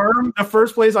of farm, the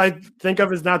first place I think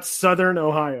of is not Southern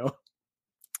Ohio.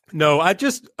 No, I'm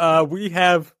just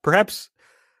unable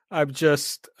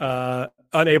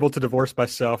to divorce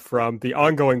myself from the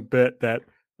ongoing bit that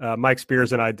Mike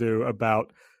Spears and I do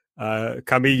about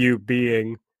Kamiyu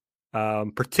being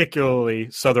particularly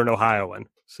Southern Ohioan.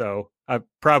 So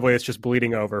it's just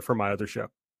bleeding over for my other show.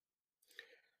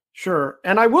 Sure.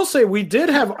 And I will say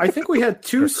I think we had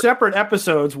 2 separate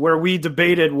episodes where we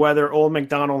debated whether Old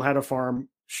MacDonald Had a Farm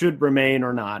should remain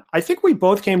or not. I think we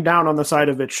both came down on the side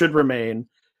of it should remain.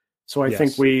 So I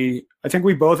think we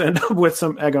both end up with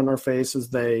some egg on our face as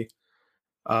they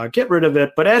get rid of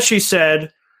it. But as she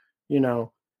said,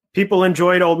 people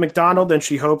enjoyed Old MacDonald, and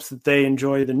she hopes that they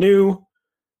enjoy the new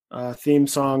theme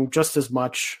song just as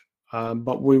much.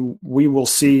 But we will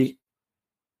see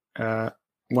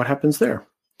what happens there.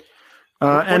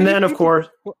 And then, of course...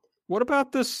 What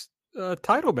about this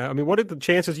title match? I mean, what are the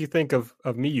chances you think of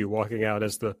Miyu walking out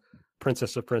as the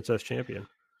Princess of Princess champion?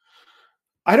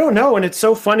 I don't know, and it's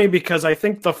so funny because I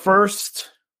think the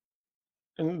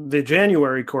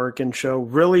January Korakuen show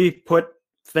really put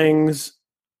things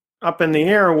up in the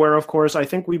air where, of course, I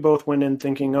think we both went in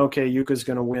thinking, okay, Yuka's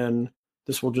going to win.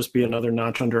 This will just be another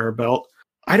notch under her belt.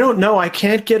 I don't know. I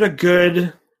can't get a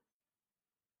good...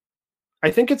 I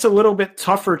think it's a little bit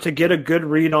tougher to get a good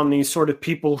read on these sort of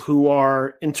people who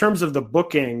are, in terms of the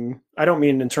booking, I don't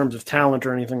mean in terms of talent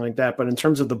or anything like that, but in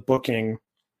terms of the booking,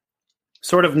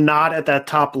 sort of not at that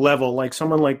top level, like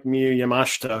someone like Miyu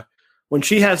Yamashita. When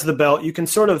she has the belt, you can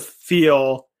sort of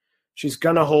feel she's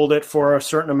going to hold it for a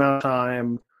certain amount of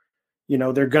time.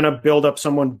 They're going to build up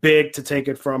someone big to take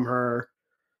it from her.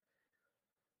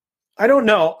 I don't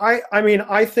know. I mean,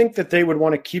 I think that they would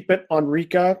want to keep it on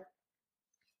Rika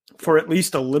for at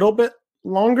least a little bit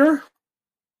longer,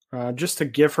 just to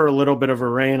give her a little bit of a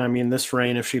reign. I mean, this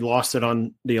reign, if she lost it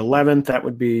on the 11th, that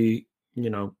would be,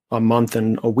 a month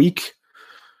and a week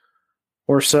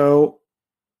or so.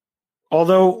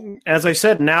 Although, as I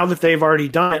said, now that they've already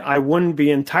done it, I wouldn't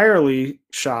be entirely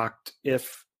shocked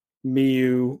if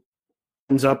Miyu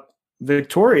ends up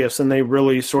victorious and they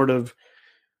really sort of,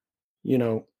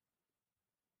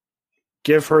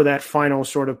 give her that final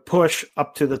sort of push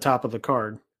up to the top of the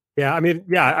card. Yeah, I mean,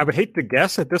 I would hate to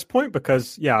guess at this point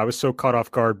because, I was so caught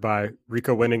off guard by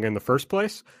Rika winning in the first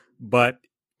place. But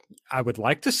I would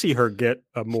like to see her get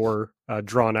a more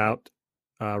drawn-out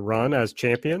run as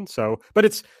champion.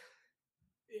 But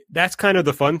that's kind of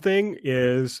the fun thing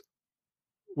is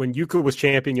when Yuka was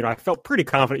champion, I felt pretty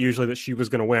confident usually that she was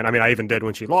going to win. I mean, I even did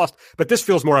when she lost. But this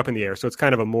feels more up in the air, so it's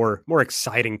kind of a more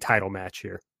exciting title match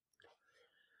here.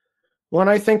 Well, and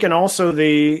I think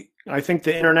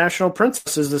the International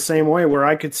Princess is the same way, where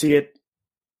I could see it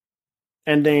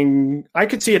ending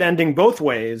both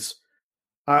ways.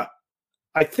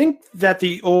 I think that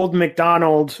the Old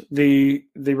McDonald, the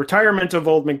retirement of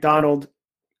Old McDonald,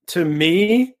 to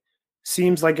me,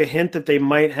 seems like a hint that they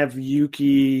might have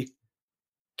Yuki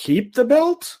keep the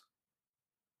belt.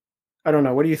 I don't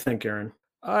know. What do you think, Aaron?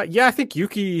 I think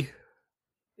Yuki,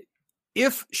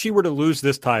 if she were to lose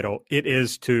this title, it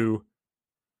is to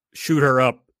shoot her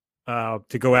up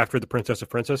to go after the Princess of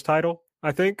Princess title.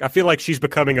 I feel like she's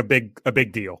becoming a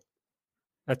big deal.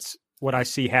 That's what I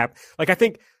see happen. Like, I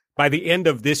think by the end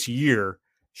of this year,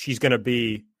 she's going to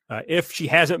be, if she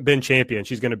hasn't been champion,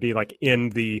 she's going to be like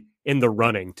in the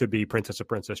running to be Princess of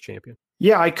Princess champion.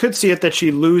 Yeah, I could see it that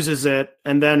she loses it,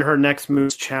 and then her next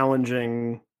move's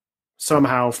challenging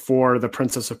somehow for the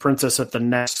Princess of Princess at the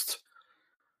next.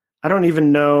 I don't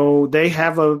even know. They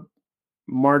have a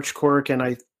March Korakuen,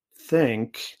 I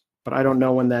think, but I don't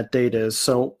know when that date is.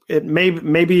 So it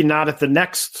maybe not at the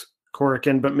next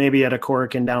Korakuen, but maybe at a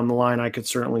Korakuen down the line, I could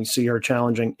certainly see her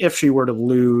challenging if she were to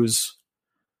lose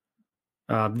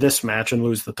this match and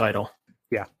lose the title.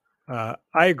 Yeah,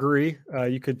 I agree.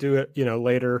 You could do it,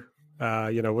 later,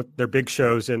 with their big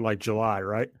shows in like July,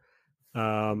 right?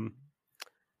 Or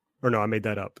no, I made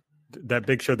that up. That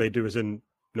big show they do is in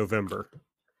November.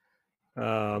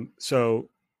 So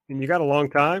you got a long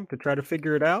time to try to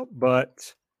figure it out,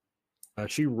 but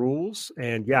she rules.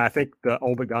 And I think the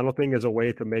Old McDonald thing is a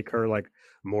way to make her like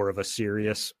more of a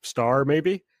serious star,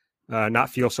 maybe not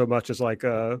feel so much as like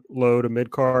a low to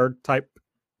mid card type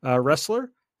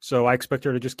wrestler. So I expect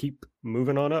her to just keep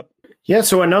moving on up. Yeah.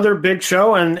 So another big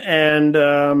show and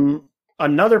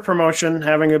another promotion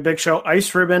having a big show.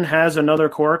 Ice Ribbon has another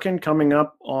Korakuen coming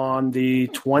up on the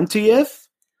 20th.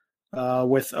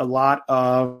 With a lot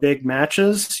of big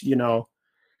matches,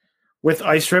 with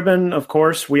Ice Ribbon, of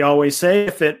course, we always say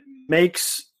if it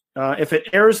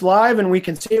airs live and we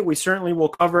can see it, we certainly will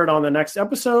cover it on the next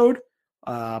episode.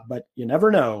 But you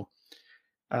never know.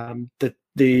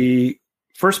 The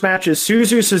first match is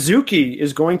Suzu Suzuki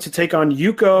is going to take on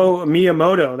Yuko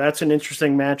Miyamoto. That's an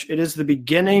interesting match. It is the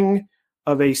beginning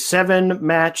of a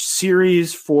 7-match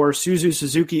series for Suzu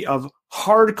Suzuki of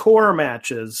hardcore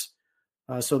matches.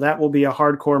 So that will be a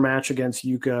hardcore match against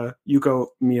Yuko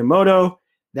Miyamoto.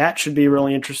 That should be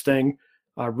really interesting.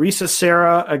 Risa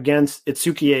Sera against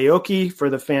Itsuki Aoki for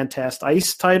the Fantastic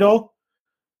Ice title.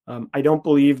 I don't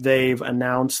believe they've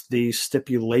announced the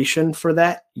stipulation for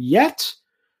that yet.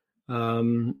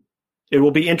 It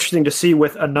will be interesting to see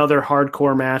with another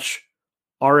hardcore match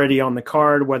already on the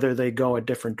card whether they go a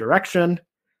different direction.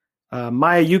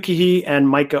 Maya Yukihi and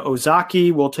Maika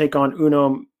Ozaki will take on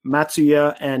Uno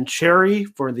Matsuya and Cherry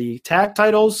for the tag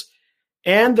titles.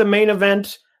 And the main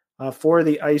event for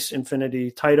the Ice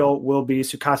Infinity title will be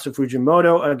Tsukasa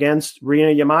Fujimoto against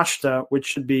Rina Yamashita, which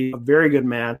should be a very good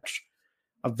match.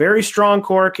 A very strong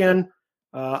Korakuen.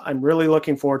 I'm really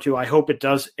looking forward to. I hope it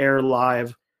does air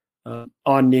live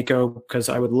on Nico because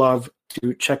I would love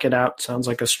to check it out. Sounds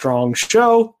like a strong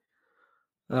show.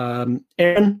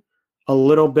 And a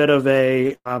little bit of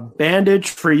a bandage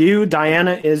for you.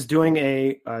 Diana is doing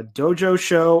a dojo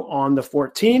show on the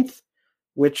 14th,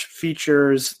 which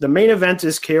features the main event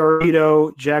is Kaoru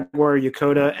Ito, Jaguar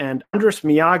Yokota, and Andres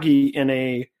Miyagi in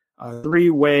a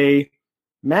 3-way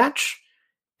match.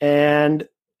 And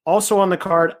also on the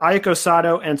card, Ayako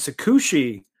Sato and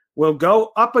Tsukushi will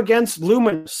go up against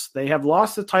Luminous. They have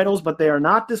lost the titles, but they are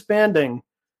not disbanding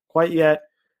quite yet.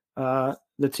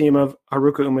 The team of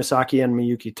Haruka Umesaki and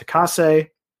Miyuki Takase.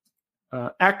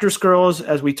 Actress Girls,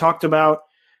 as we talked about,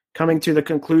 coming to the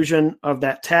conclusion of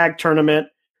that tag tournament.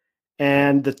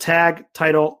 And the tag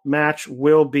title match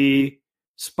will be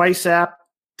Spice App,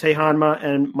 Tehanma,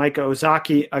 and Maika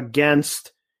Ozaki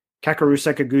against Kakeru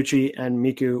Sakaguchi and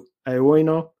Miku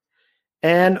Aoino.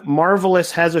 And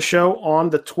Marvelous has a show on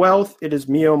the 12th. It is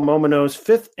Mio Momono's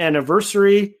 5th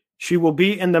anniversary. She will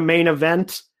be in the main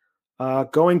event,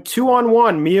 going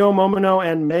 2-on-1, Mio Momono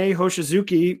and Mei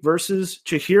Hoshizuki versus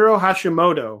Chihiro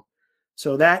Hashimoto.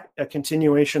 So that, a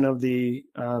continuation of the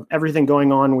everything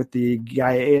going on with the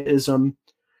Gaiaism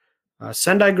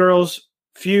Sendai Girls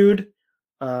feud.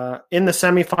 In the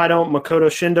semifinal, Makoto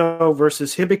Shindo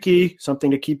versus Hibiki, something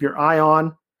to keep your eye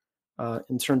on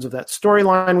in terms of that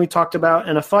storyline we talked about.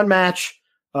 And a fun match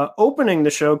opening the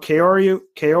show,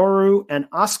 Kaoru and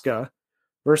Asuka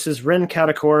versus Rin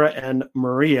Katakura and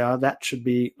Maria. That should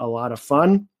be a lot of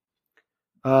fun.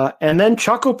 And then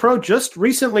Choco Pro just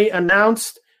recently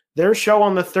announced their show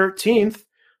on the 13th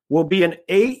will be an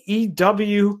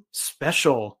AEW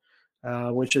special,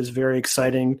 which is very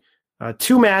exciting.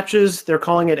 2 matches. They're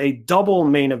calling it a double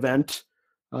main event.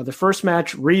 The first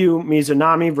match, Ryu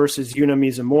Mizunami versus Yuna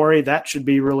Mizumori. That should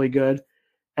be really good.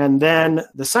 And then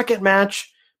the second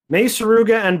match, Mei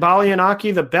Suruga and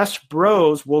Balianaki, the Best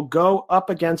Bros, will go up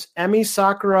against Emi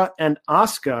Sakura and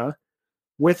Asuka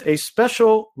with a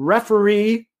special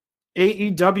referee,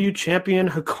 AEW champion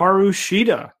Hikaru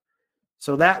Shida.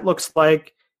 So that looks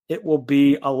like it will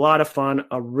be a lot of fun,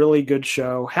 a really good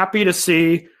show. Happy to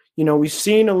see, we've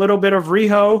seen a little bit of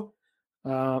Riho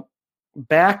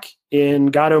back in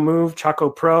Gato Move, Choco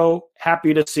Pro.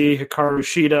 Happy to see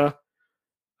Hikaru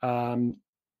Shida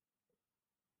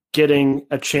getting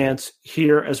a chance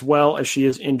here as well, as she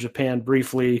is in Japan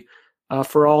briefly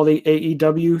for all the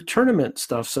AEW tournament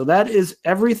stuff. So that is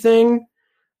everything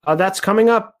that's coming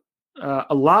up.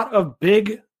 A lot of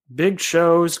big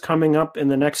shows coming up in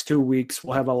the next 2 weeks.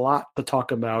 We'll have a lot to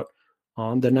talk about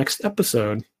on the next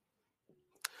episode.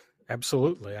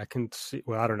 Absolutely. I can see,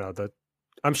 I don't know.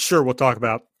 I'm sure we'll talk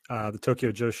about the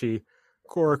Tokyo Joshi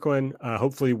Korakuen.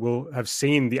 Hopefully we'll have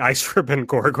seen the Ice Ribbon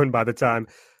Korakuen by the time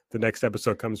the next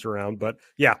episode comes around. But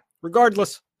yeah,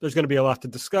 regardless, there's going to be a lot to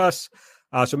discuss.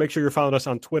 So make sure you're following us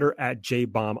on Twitter at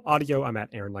JBombAudio. I'm at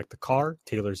Aaron Like the Car.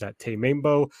 Taylor's at Tay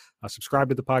Mambo. Subscribe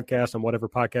to the podcast on whatever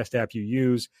podcast app you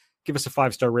use. Give us a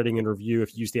 5-star rating and review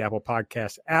if you use the Apple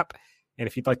Podcast app. And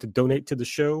if you'd like to donate to the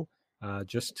show,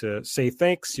 just to say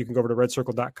thanks, you can go over to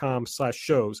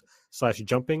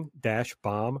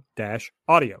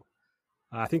redcircle.com/shows/jumping-bomb-audio.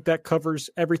 I think that covers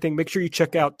everything. Make sure you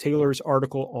check out Taylor's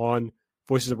article on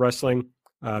Voices of Wrestling,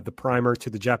 the primer to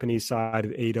the Japanese side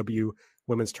of the AEW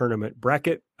Women's Tournament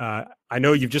bracket. I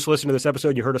know you've just listened to this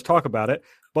episode, you heard us talk about it,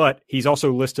 but he's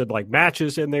also listed like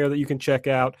matches in there that you can check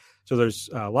out. So there's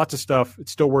lots of stuff.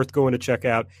 It's still worth going to check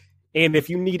out. And if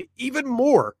you need even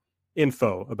more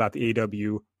info about the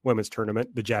AEW Women's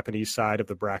Tournament, the Japanese side of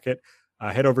the bracket,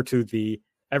 head over to the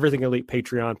Everything Elite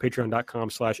Patreon,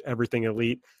 patreon.com/Everything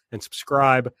Elite, and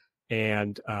subscribe.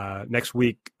 And next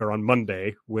week, or on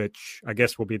Monday, which I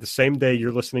guess will be the same day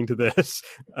you're listening to this,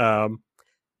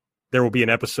 there will be an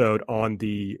episode on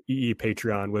the EE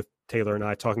Patreon with Taylor and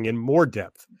I talking in more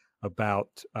depth about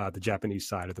the Japanese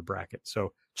side of the bracket.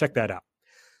 So check that out.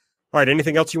 All right.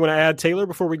 Anything else you want to add, Taylor,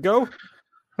 before we go?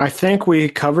 I think we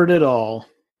covered it all.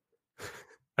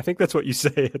 I think that's what you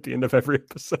say at the end of every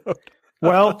episode.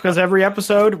 Well, because every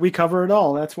episode we cover it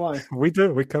all. That's why. We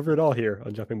do. We cover it all here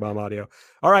on Jumping Bomb Audio.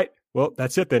 All right. Well,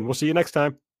 that's it then. We'll see you next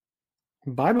time.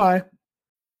 Bye-bye.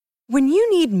 When you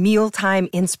need mealtime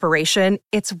inspiration,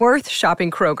 it's worth shopping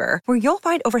Kroger, where you'll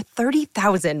find over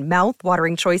 30,000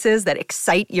 mouth-watering choices that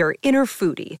excite your inner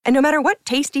foodie. And no matter what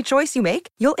tasty choice you make,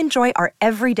 you'll enjoy our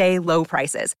everyday low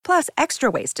prices, plus extra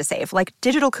ways to save, like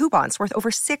digital coupons worth over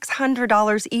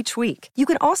 $600 each week. You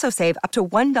can also save up to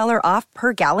 $1 off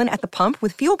per gallon at the pump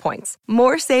with fuel points.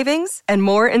 More savings and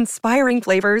more inspiring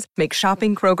flavors make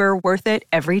shopping Kroger worth it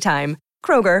every time.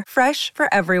 Kroger, fresh for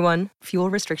everyone. Fuel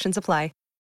restrictions apply.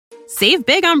 Save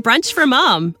big on brunch for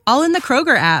mom, all in the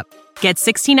Kroger app. Get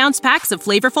 16-ounce packs of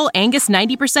flavorful Angus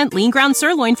 90% lean ground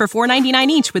sirloin for $4.99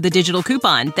 each with a digital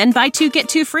coupon. Then buy 2, get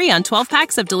 2 free on 12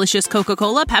 packs of delicious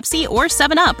Coca-Cola, Pepsi, or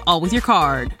 7-Up, all with your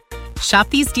card. Shop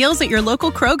these deals at your local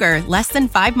Kroger, less than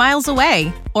 5 miles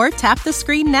away. Or tap the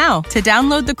screen now to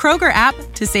download the Kroger app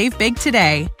to save big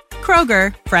today.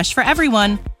 Kroger, fresh for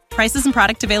everyone. Prices and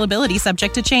product availability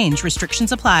subject to change.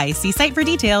 Restrictions apply. See site for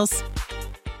details.